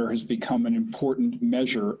Barometer has become an important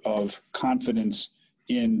measure of confidence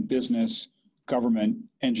in business, government,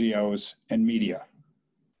 NGOs, and media.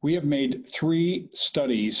 We have made 3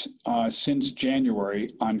 studies since January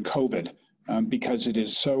on COVID because it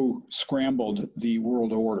has so scrambled the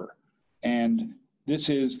world order. And this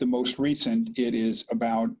is the most recent. It is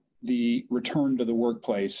about the return to the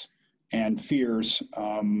workplace and fears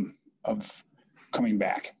of coming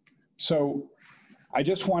back. So I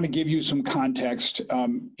just want to give you some context.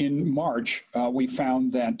 In March, we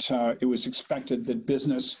found that it was expected that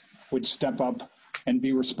business would step up and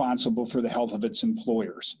be responsible for the health of its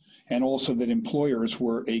employers, and also that employers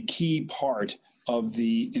were a key part of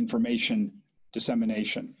the information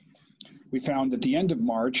dissemination. We found at the end of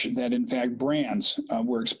March that, in fact, brands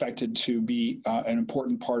were expected to be an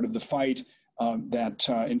important part of the fight, that,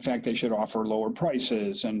 in fact, they should offer lower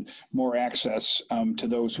prices and more access to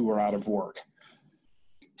those who are out of work.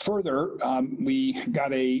 Further, we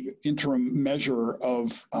got an interim measure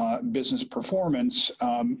of business performance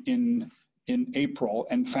in April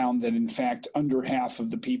and found that, in fact, under half of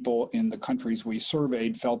the people in the countries we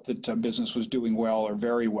surveyed felt that business was doing well or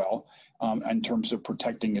very well in terms of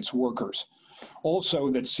protecting its workers. Also,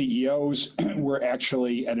 that CEOs were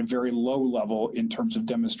actually at a very low level in terms of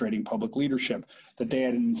demonstrating public leadership, that they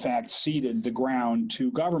had, in fact, ceded the ground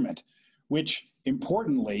to government, which,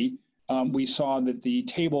 importantly, we saw that the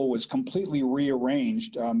table was completely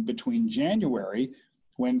rearranged between January,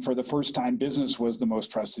 when for the first time business was the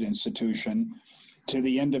most trusted institution, to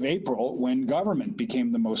the end of April, when government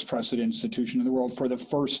became the most trusted institution in the world for the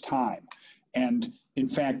first time. And in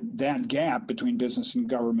fact, that gap between business and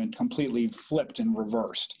government completely flipped and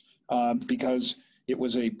reversed because it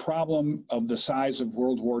was a problem of the size of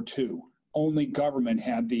World War II. Only government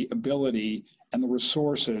had the ability and the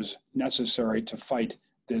resources necessary to fight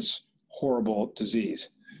this horrible disease.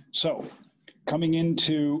 So, coming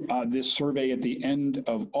into this survey at the end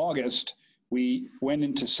of August, we went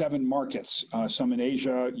into 7 markets, some in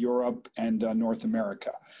Asia, Europe, and North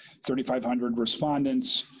America. 3,500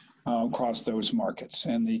 respondents across those markets.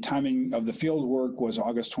 And the timing of the field work was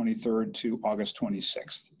August 23rd to August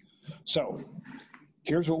 26th. So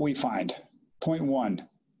here's what we find. Point 1,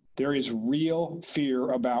 there is real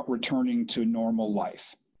fear about returning to normal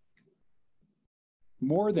life.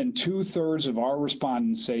 More than 2/3 of our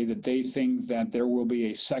respondents say that they think that there will be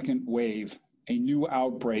a second wave, a new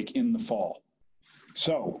outbreak in the fall.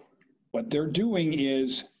 So what they're doing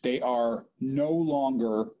is they are no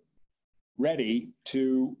longer ready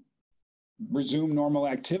to resume normal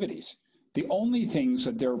activities. The only things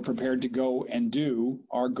that they're prepared to go and do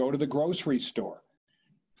are go to the grocery store.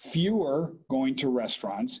 Fewer going to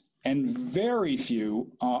restaurants, and very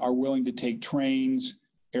few are willing to take trains,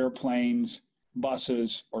 airplanes,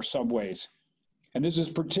 buses, or subways. And this is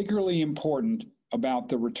particularly important about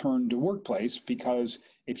the return to workplace, because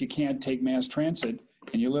if you can't take mass transit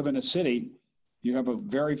and you live in a city, you have a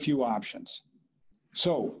very few options.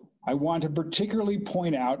 So I want to particularly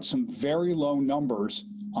point out some very low numbers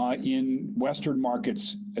in Western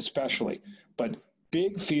markets especially, but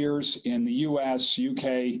big fears in the US,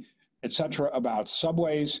 UK, etc. about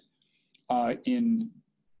subways. In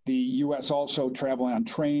the US also, traveling on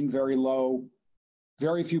train, very low.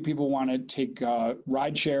 Very few people want to take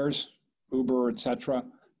ride shares, Uber, etc.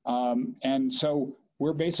 And so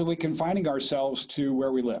we're basically confining ourselves to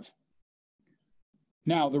where we live.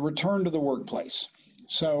 Now, the return to the workplace.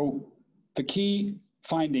 So the key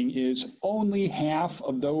finding is only half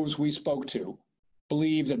of those we spoke to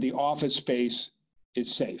believe that the office space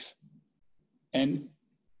is safe. And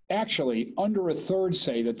actually, under 1/3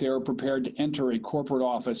 say that they're prepared to enter a corporate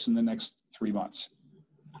office in the next 3 months.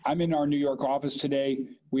 I'm in our New York office today.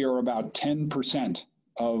 We are about 10%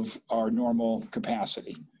 of our normal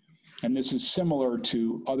capacity. And this is similar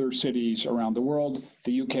to other cities around the world.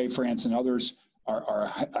 The UK, France, and others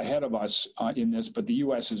are ahead of us in this, but the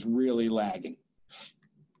US is really lagging.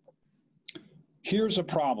 Here's a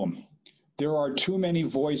problem. There are too many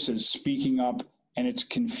voices speaking up, and it's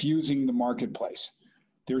confusing the marketplace.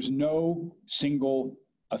 There's no single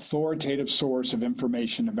authoritative source of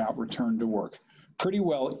information about return to work. Pretty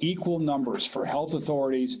well equal numbers for health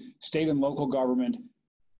authorities, state and local government,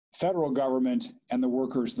 federal government, and the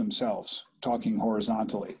workers themselves, talking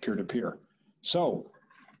horizontally, peer-to-peer. So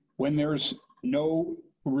when there's no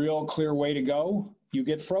real clear way to go, you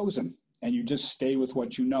get frozen and you just stay with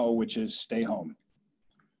what you know, which is stay home.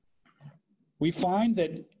 We find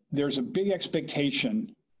that there's a big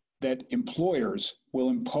expectation that employers will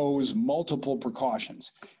impose multiple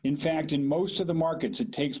precautions. In fact, in most of the markets,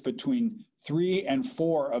 it takes between 3 and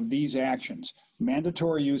 4 of these actions: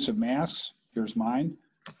 mandatory use of masks, here's mine,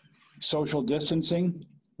 social distancing,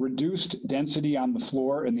 reduced density on the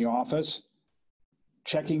floor in the office,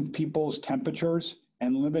 checking people's temperatures,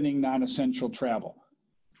 and limiting non-essential travel.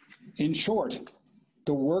 In short,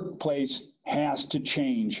 the workplace has to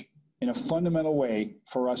change in a fundamental way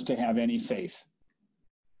for us to have any faith.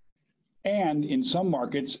 And in some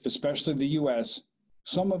markets, especially the US,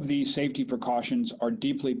 some of these safety precautions are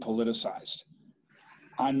deeply politicized.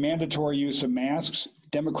 On mandatory use of masks,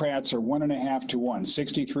 Democrats are 1.5 to 1,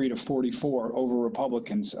 63 to 44 over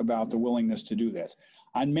Republicans about the willingness to do this.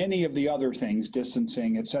 On many of the other things,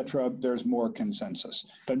 distancing, et cetera, there's more consensus.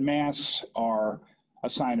 But masks are a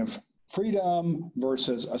sign of freedom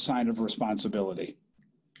versus a sign of responsibility.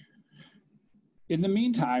 In the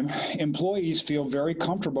meantime, employees feel very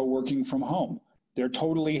comfortable working from home. They're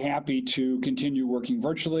totally happy to continue working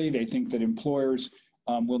virtually. They think that employers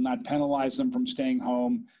will not penalize them from staying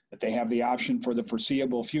home, that they have the option for the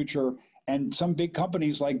foreseeable future. And some big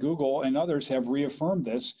companies like Google and others have reaffirmed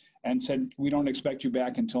this and said, we don't expect you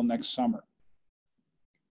back until next summer.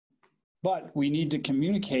 But we need to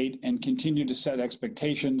communicate and continue to set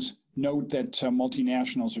expectations. Note that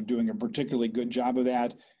multinationals are doing a particularly good job of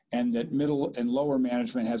that, and that middle and lower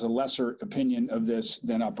management has a lesser opinion of this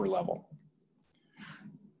than upper level.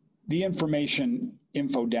 The information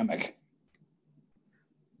infodemic.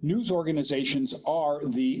 News organizations are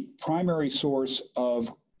the primary source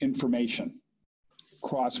of information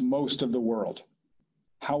across most of the world.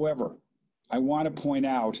 However, I want to point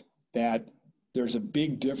out that there's a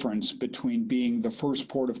big difference between being the first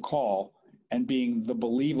port of call and being the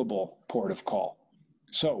believable port of call.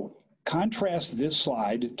 So contrast this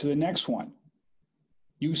slide to the next one.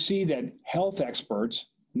 You see that health experts,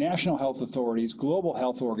 national health authorities, global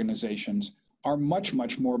health organizations are much,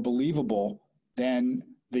 much more believable than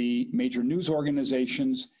the major news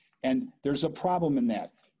organizations, and there's a problem in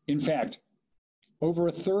that. In fact, over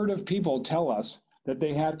 1/3 of people tell us that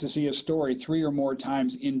they have to see a story 3 or more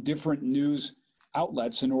times in different news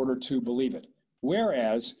outlets in order to believe it.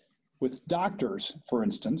 Whereas with doctors, for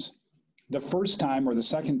instance, the first time or the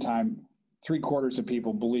second time, 3/4 of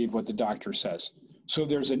people believe what the doctor says. So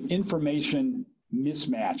there's an information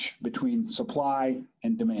mismatch between supply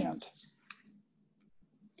and demand.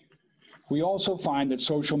 We also find that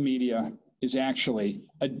social media is actually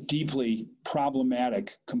a deeply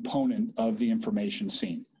problematic component of the information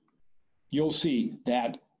scene. You'll see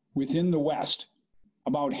that within the West,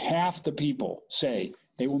 about half the people say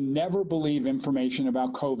they will never believe information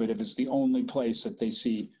about COVID if it's the only place that they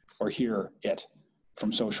see or hear it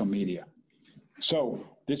from social media. So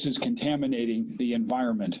this is contaminating the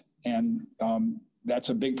environment, and that's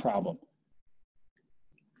a big problem.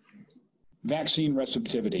 Vaccine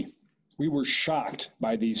receptivity. We were shocked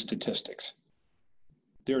by these statistics.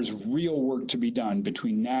 There's real work to be done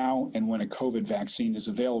between now and when a COVID vaccine is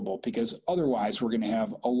available, because otherwise we're going to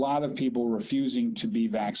have a lot of people refusing to be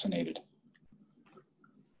vaccinated.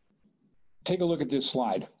 Take a look at this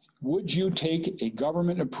slide. Would you take a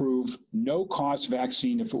government-approved, no-cost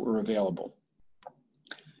vaccine if it were available?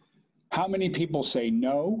 How many people say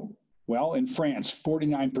no? Well, in France,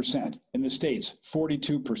 49%. In the States,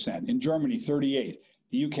 42%. In Germany, 38%.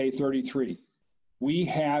 The UK, 33%. We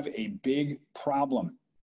have a big problem.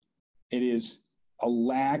 It is a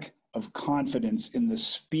lack of confidence in the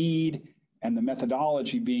speed and the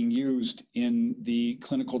methodology being used in the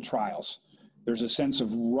clinical trials. There's a sense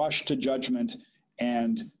of rush to judgment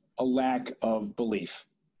and a lack of belief.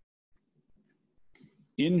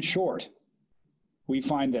 In short, we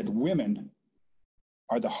find that women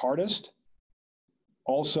are the hardest,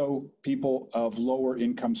 also people of lower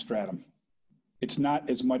income stratum. It's not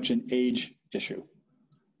as much an age issue.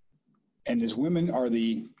 And as women are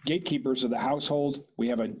the gatekeepers of the household, we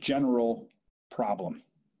have a general problem.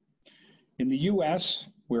 In the US,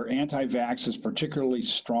 where anti-vax is particularly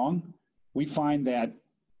strong, we find that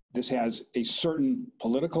this has a certain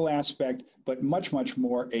political aspect, but much, much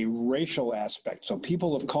more a racial aspect. So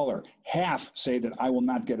people of color, half say that I will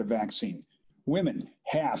not get a vaccine. Women,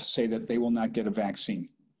 half say that they will not get a vaccine.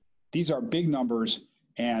 These are big numbers,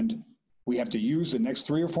 and we have to use the next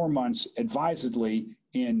 3 or 4 months advisedly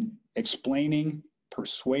in explaining,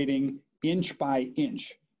 persuading, inch by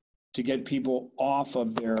inch, to get people off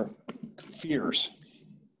of their fears.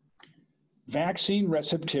 Vaccine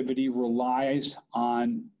receptivity relies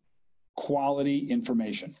on quality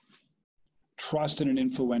information, trust in an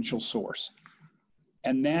influential source.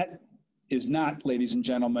 And that is not, ladies and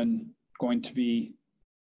gentlemen, going to be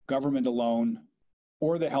government alone,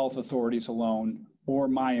 or the health authorities alone, or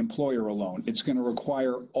my employer alone. It's going to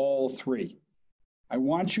require all three. I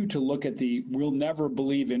want you to look at the "we'll never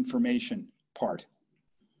believe information" part.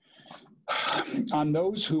 On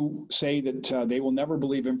those who say that they will never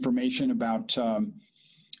believe information about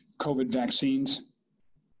COVID vaccines,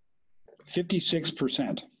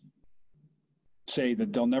 56% say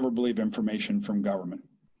that they'll never believe information from government.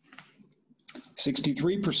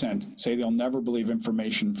 63% say they'll never believe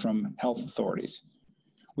information from health authorities.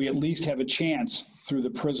 We at least have a chance through the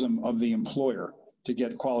prism of the employer to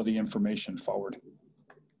get quality information forward.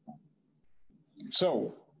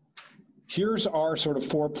 So here's our sort of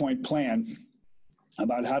 4-point plan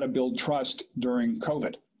about how to build trust during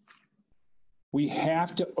COVID. We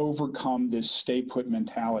have to overcome this stay put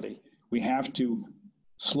mentality. We have to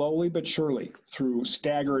slowly but surely, through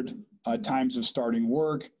staggered times of starting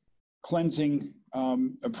work, cleansing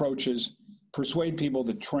approaches, persuade people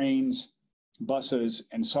that trains, buses,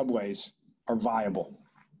 and subways are viable.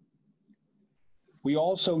 We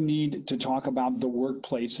also need to talk about the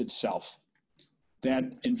workplace itself, that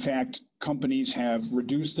in fact, companies have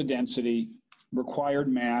reduced the density, required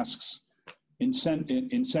masks,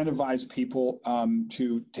 incentivize people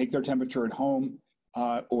to take their temperature at home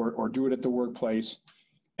or do it at the workplace,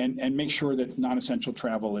 and make sure that non-essential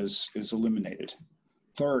travel is eliminated.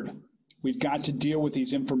 Third, we've got to deal with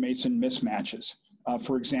these information mismatches.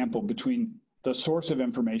 For example, between the source of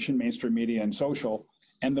information, mainstream media and social,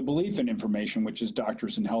 and the belief in information, which is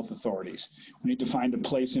doctors and health authorities. We need to find a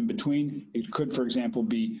place in between. It could, for example,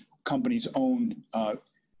 be companies' own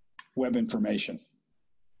web information.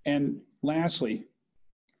 And lastly,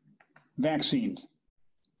 vaccines.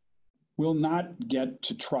 We'll not get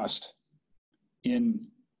to trust in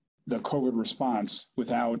the COVID response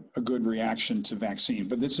without a good reaction to vaccine,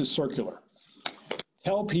 but this is circular.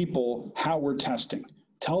 Tell people how we're testing.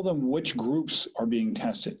 Tell them which groups are being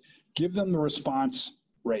tested. Give them the response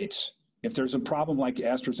rates. If there's a problem like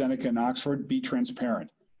AstraZeneca and Oxford, be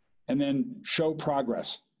transparent. And then show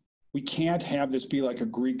progress. We can't have this be like a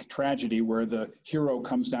Greek tragedy where the hero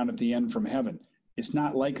comes down at the end from heaven. It's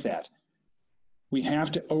not like that. We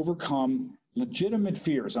have to overcome legitimate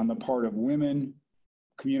fears on the part of women,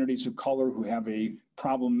 communities of color who have a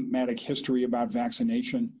problematic history about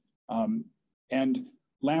vaccination. And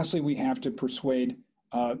lastly, we have to persuade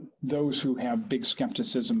those who have big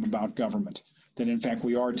skepticism about government, that in fact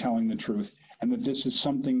we are telling the truth and that this is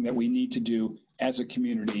something that we need to do as a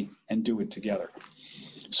community and do it together.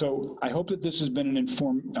 So I hope that this has been an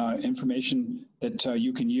information that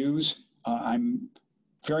you can use. I'm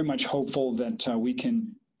very much hopeful that we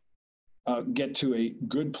can get to a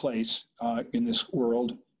good place in this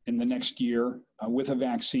world in the next year with a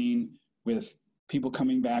vaccine, with people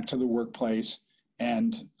coming back to the workplace.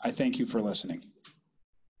 And I thank you for listening.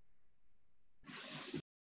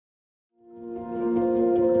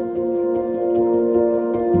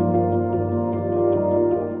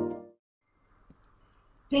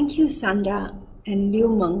 Thank you, Sandra and Liu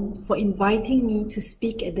Meng, for inviting me to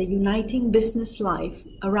speak at the Uniting Business Life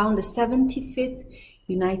around the 75th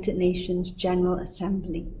United Nations General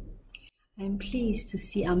Assembly. I am pleased to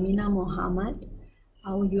see Amina Mohammed,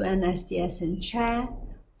 our UNSDSN Chair,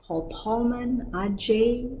 Paul Polman,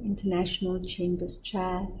 RJ, International Chambers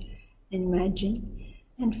Chair, Imagine,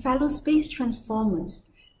 and fellow space transformers,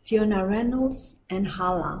 Fiona Reynolds and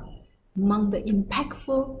Hala, among the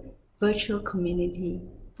impactful virtual community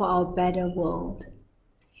for our better world.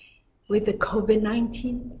 With the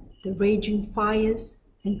COVID-19, the raging fires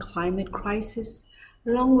and climate crisis,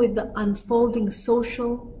 along with the unfolding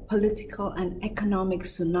social, political, and economic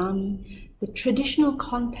tsunami, the traditional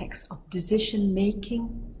context of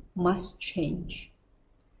decision-making must change.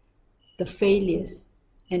 The failures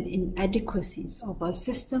and inadequacies of our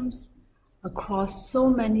systems across so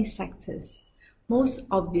many sectors, most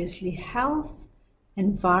obviously health,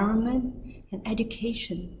 environment, and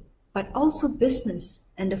education, but also business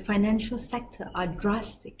and the financial sector, are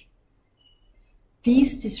drastic.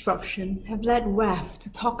 These disruptions have led WEF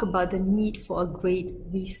to talk about the need for a great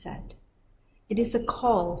reset. It is a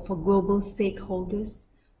call for global stakeholders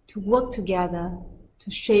to work together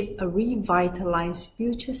to shape a revitalized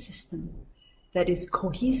future system that is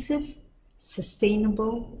cohesive,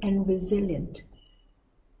 sustainable, and resilient.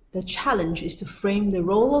 The challenge is to frame the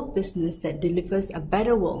role of business that delivers a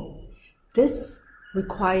better world. This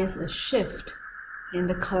requires a shift in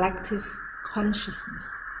the collective consciousness,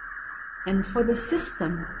 and for the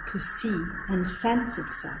system to see and sense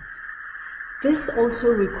itself. This also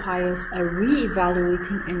requires a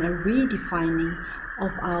re-evaluating and a redefining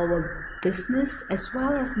of our business as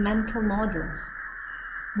well as mental models.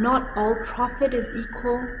 Not all profit is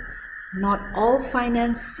equal, not all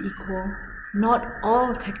finance is equal, not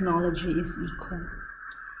all technology is equal.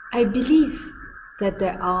 I believe that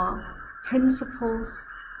there are principles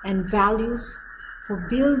and values for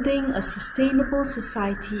building a sustainable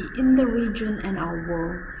society in the region and our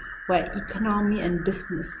world where economy and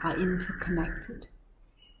business are interconnected.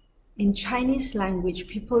 In Chinese language,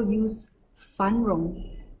 people use fan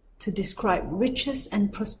rong to describe riches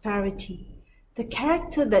and prosperity. The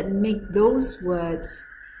character that make those words,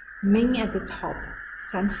 Ming at the top,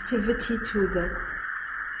 sensitivity to the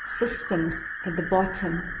systems at the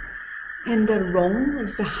bottom, and the rong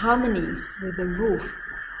is the harmonies with the roof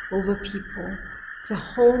over people. It's a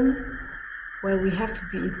home where we have to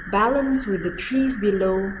be balanced with the trees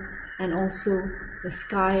below and also the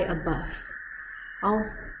sky above.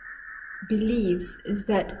 Our beliefs is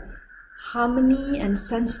that harmony and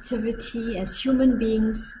sensitivity as human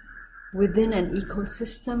beings within an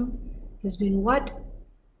ecosystem has been what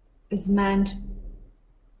is meant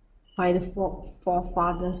by the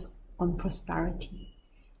forefathers on prosperity.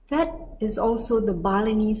 That is also the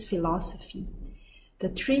Balinese philosophy, the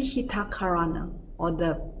Trihitakarana, or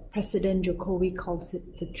the President Jokowi calls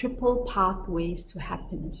it the triple pathways to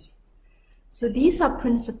happiness. So these are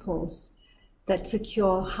principles that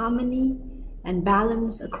secure harmony and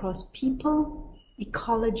balance across people,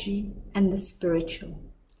 ecology, and the spiritual.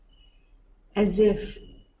 As if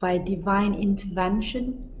by divine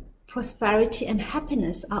intervention, prosperity and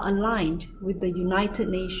happiness are aligned with the United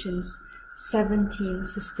Nations 17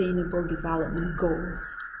 Sustainable Development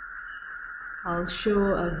Goals. I'll show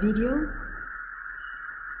a video.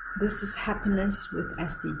 This is happiness with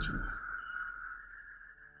SDGs.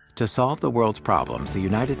 To solve the world's problems, the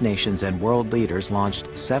United Nations and world leaders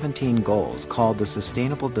launched 17 goals called the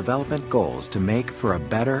Sustainable Development Goals to make for a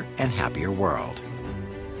better and happier world.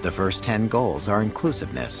 The first 10 goals are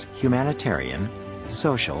inclusiveness, humanitarian,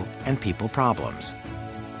 social, and people problems.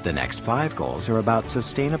 The next 5 goals are about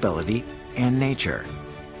sustainability and nature.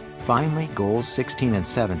 Finally, goals 16 and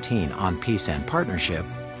 17 on peace and partnership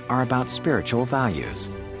are about spiritual values.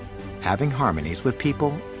 Having harmonies with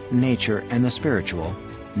people, nature, and the spiritual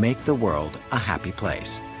make the world a happy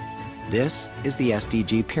place. This is the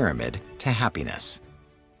SDG pyramid to happiness.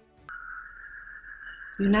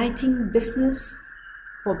 Uniting business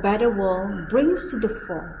for better world brings to the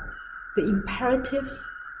fore the imperative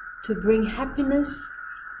to bring happiness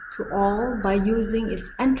to all by using its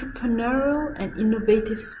entrepreneurial and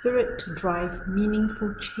innovative spirit to drive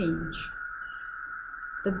meaningful change.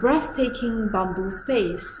 The breathtaking bamboo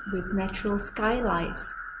space with natural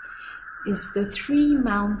skylights is the 3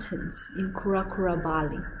 mountains in Kura-Kura,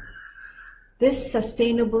 Bali. This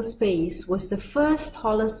sustainable space was the first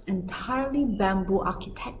tallest entirely bamboo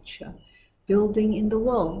architecture building in the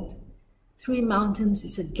world. 3 Mountains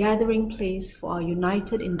is a gathering place for our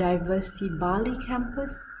United in Diversity Bali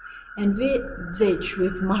campus, envisaged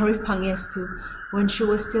with Mari Pangestu when she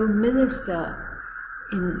was still minister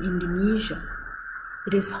in Indonesia.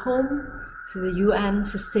 It is home to the UN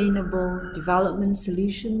Sustainable Development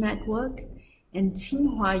Solution Network and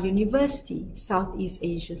Tsinghua University Southeast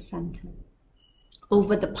Asia Center.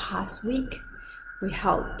 Over the past week, we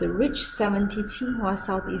held the Rich 70 Tsinghua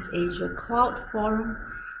Southeast Asia Cloud Forum,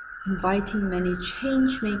 inviting many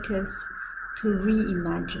change makers to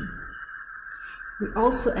reimagine. We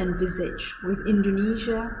also envisage with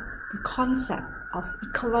Indonesia the concept of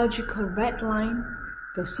ecological red line,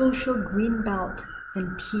 the social green belt,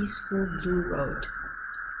 and peaceful blue road.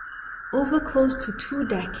 Over close to 2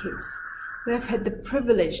 decades, we have had the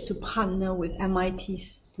privilege to partner with MIT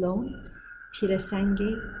Sloan, Peter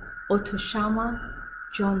Senge, Otto Schama,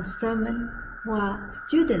 John Sturman, who are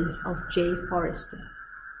students of Jay Forrester.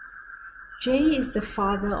 Jay is the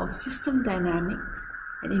father of system dynamics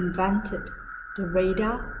and invented the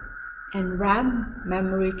radar and RAM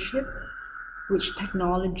memory chip, which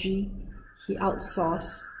technology he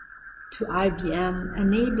outsourced to IBM,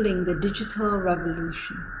 enabling the digital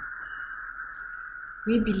revolution.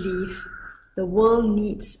 We believe the world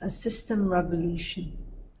needs a system revolution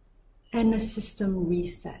and a system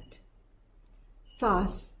reset.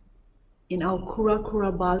 Thus, in our Kura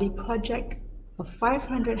Kura Bali project, a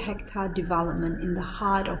 500-hectare development in the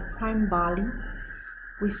heart of prime Bali,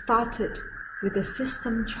 we started with a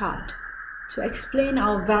system chart to explain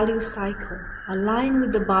our value cycle aligned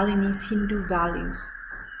with the Balinese Hindu values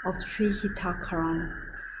of Trihita Karana.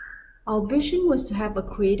 Our vision was to have a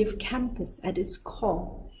creative campus at its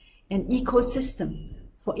core, an ecosystem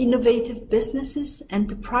for innovative businesses,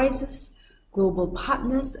 enterprises, global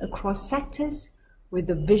partners across sectors with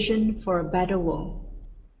a vision for a better world.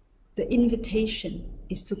 The invitation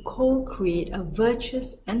is to co-create a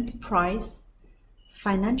virtuous enterprise,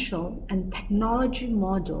 financial and technology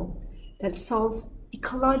model that solves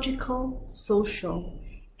ecological, social,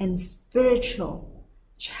 and spiritual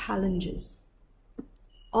challenges,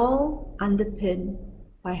 all underpinned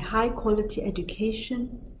by high-quality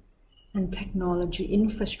education and technology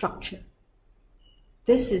infrastructure.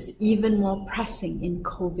 This is even more pressing in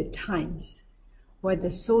COVID times, where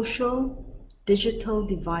the social, digital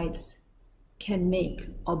divides can make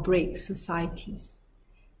or break societies.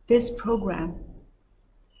 This program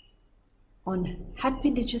on Happy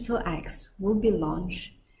Digital Acts will be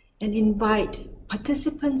launched and invite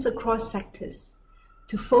participants across sectors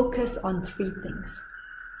to focus on 3 things: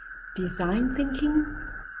 design thinking,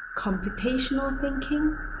 computational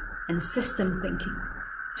thinking, and system thinking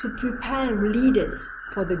to prepare leaders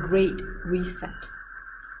for the Great Reset.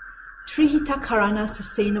 Trihita Karana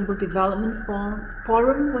Sustainable Development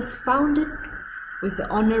Forum was founded with the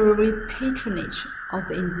honorary patronage of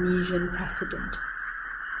the Indonesian president.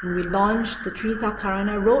 And we launched the Trihita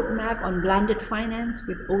Karana Roadmap on Blended Finance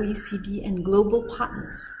with OECD and global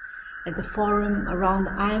partners at the forum around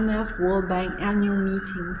the IMF World Bank annual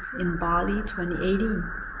meetings in Bali 2018.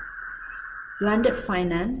 Blended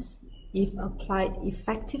finance, if applied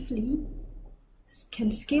effectively,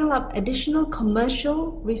 can scale up additional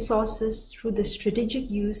commercial resources through the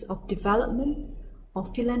strategic use of development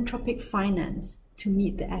or philanthropic finance to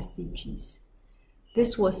meet the SDGs.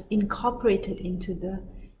 This was incorporated into the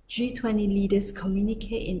G20 leaders'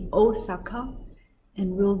 communique in Osaka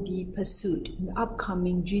and will be pursued in the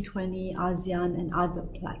upcoming G20, ASEAN, and other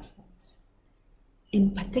platforms.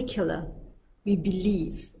 In particular, we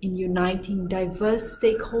believe in uniting diverse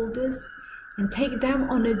stakeholders and take them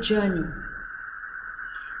on a journey.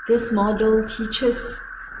 This model teaches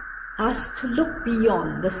us to look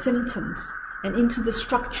beyond the symptoms and into the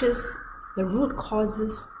structures, the root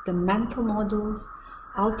causes, the mental models,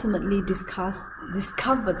 ultimately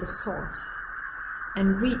discover the source,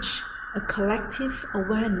 and reach a collective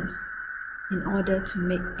awareness in order to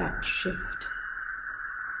make that shift.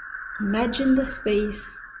 Imagine the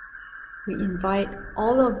space. We invite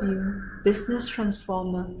all of you, business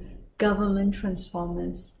transformer, government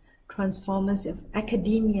transformers, transformers of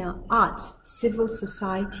academia, arts, civil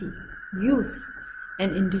society, youth,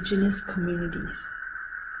 and indigenous communities.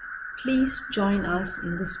 Please join us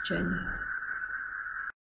in this journey.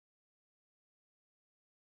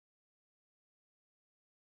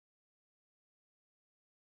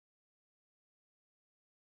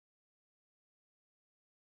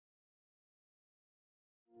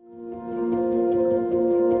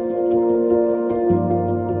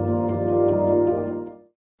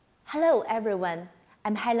 Hello everyone,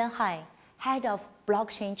 I'm Helen Hai, Head of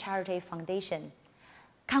Blockchain Charity Foundation.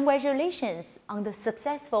 Congratulations on the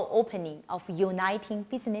successful opening of Uniting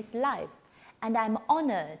Business Live, and I'm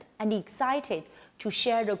honored and excited to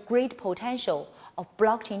share the great potential of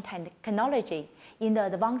blockchain technology in the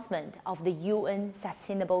advancement of the UN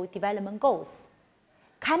Sustainable Development Goals.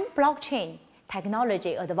 Can blockchain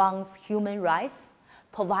technology advance human rights,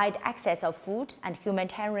 provide access of food and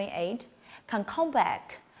humanitarian aid, can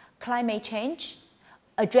combat climate change,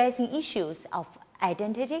 addressing issues of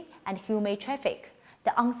identity and human traffic?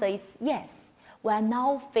 The answer is yes. We are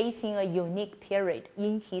now facing a unique period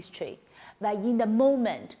in history, where in the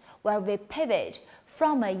moment where we pivot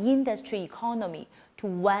from an industry economy to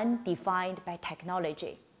one defined by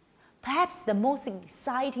technology. Perhaps the most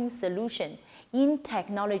exciting solution in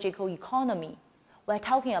technological economy we're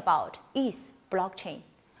talking about is blockchain,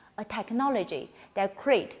 a technology that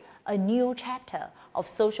creates a new chapter of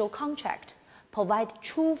social contract, provide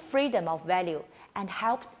true freedom of value, and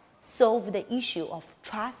help solve the issue of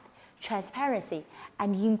trust, transparency,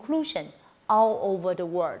 and inclusion all over the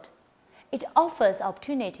world. It offers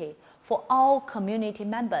opportunity for all community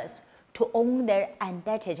members to own their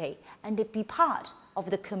identity and be part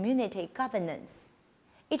of the community governance.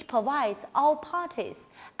 It provides all parties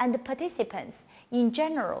and participants in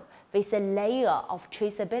general with a layer of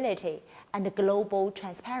traceability and global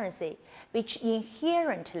transparency, which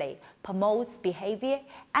inherently promotes behavior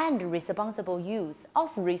and responsible use of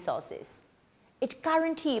resources. It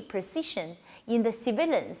guarantees precision in the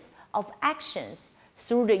surveillance of actions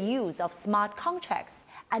through the use of smart contracts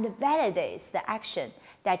and validates the action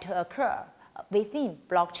that occur within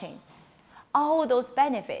blockchain. All those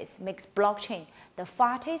benefits makes blockchain the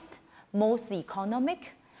fastest, most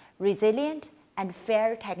economic, resilient, and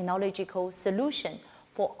fair technological solution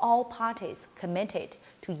for all parties committed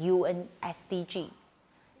to UN SDGs.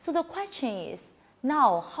 So the question is,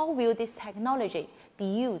 now how will this technology be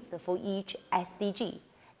used for each SDG?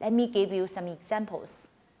 Let me give you some examples.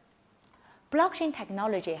 Blockchain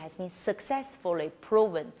technology has been successfully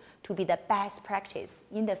proven to be the best practice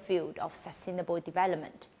in the field of sustainable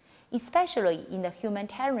development, especially in the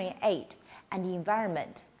humanitarian aid and the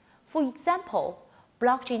environment. For example,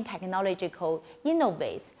 blockchain technology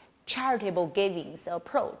innovates charitable giving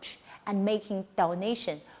approach and making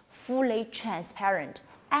donation fully transparent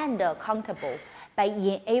and accountable by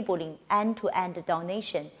enabling end-to-end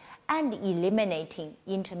donation and eliminating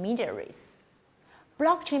intermediaries.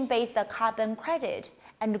 Blockchain-based carbon credit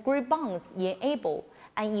and green bonds enable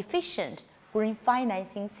an efficient green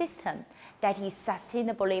financing system that is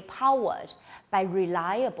sustainably powered by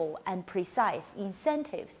reliable and precise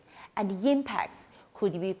incentives, and impacts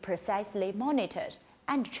could be precisely monitored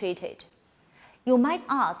and treated. You might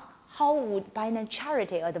ask, how would Binance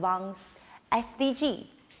Charity advance SDG?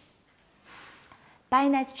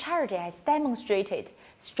 Binance Charity has demonstrated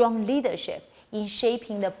strong leadership in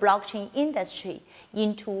shaping the blockchain industry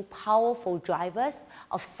into powerful drivers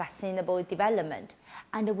of sustainable development,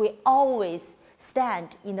 and we always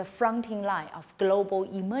stand in the fronting line of global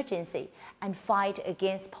emergency and fight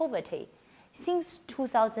against poverty. Since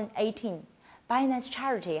 2018, Binance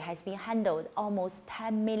Charity has been handled almost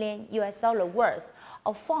 $10 million worth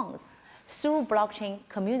of funds through blockchain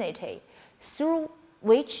community, through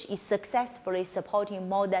which is successfully supporting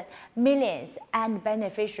more than millions and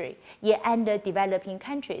beneficiaries in underdeveloping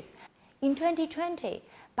countries. In 2020,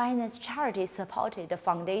 Binance Charity supported the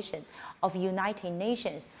foundation of United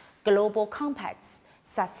Nations Global Compact's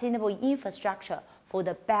Sustainable Infrastructure for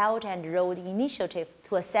the Belt and Road Initiative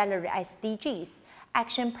to Accelerate SDGs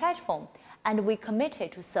action platform, and we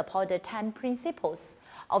committed to support the 10 principles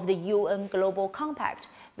of the UN Global Compact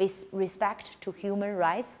with respect to human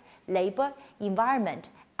rights, labor, environment,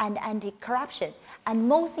 and anti-corruption. And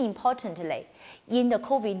most importantly, in the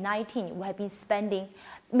COVID-19, we have been spending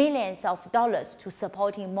millions of dollars to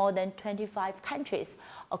supporting more than 25 countries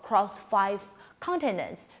across 5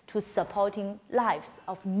 continents to supporting lives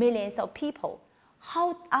of millions of people.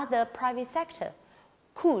 How other private sector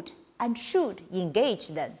could and should engage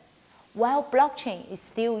them? While blockchain is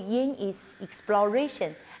still in its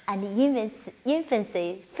exploration and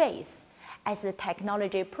infancy phase, as the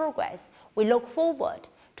technology progresses, we look forward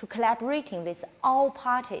to collaborating with all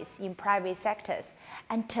parties in private sectors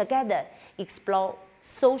and together explore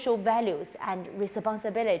social values and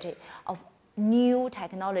responsibility of new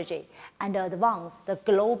technology and advance the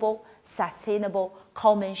global, sustainable,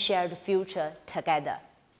 common shared future together.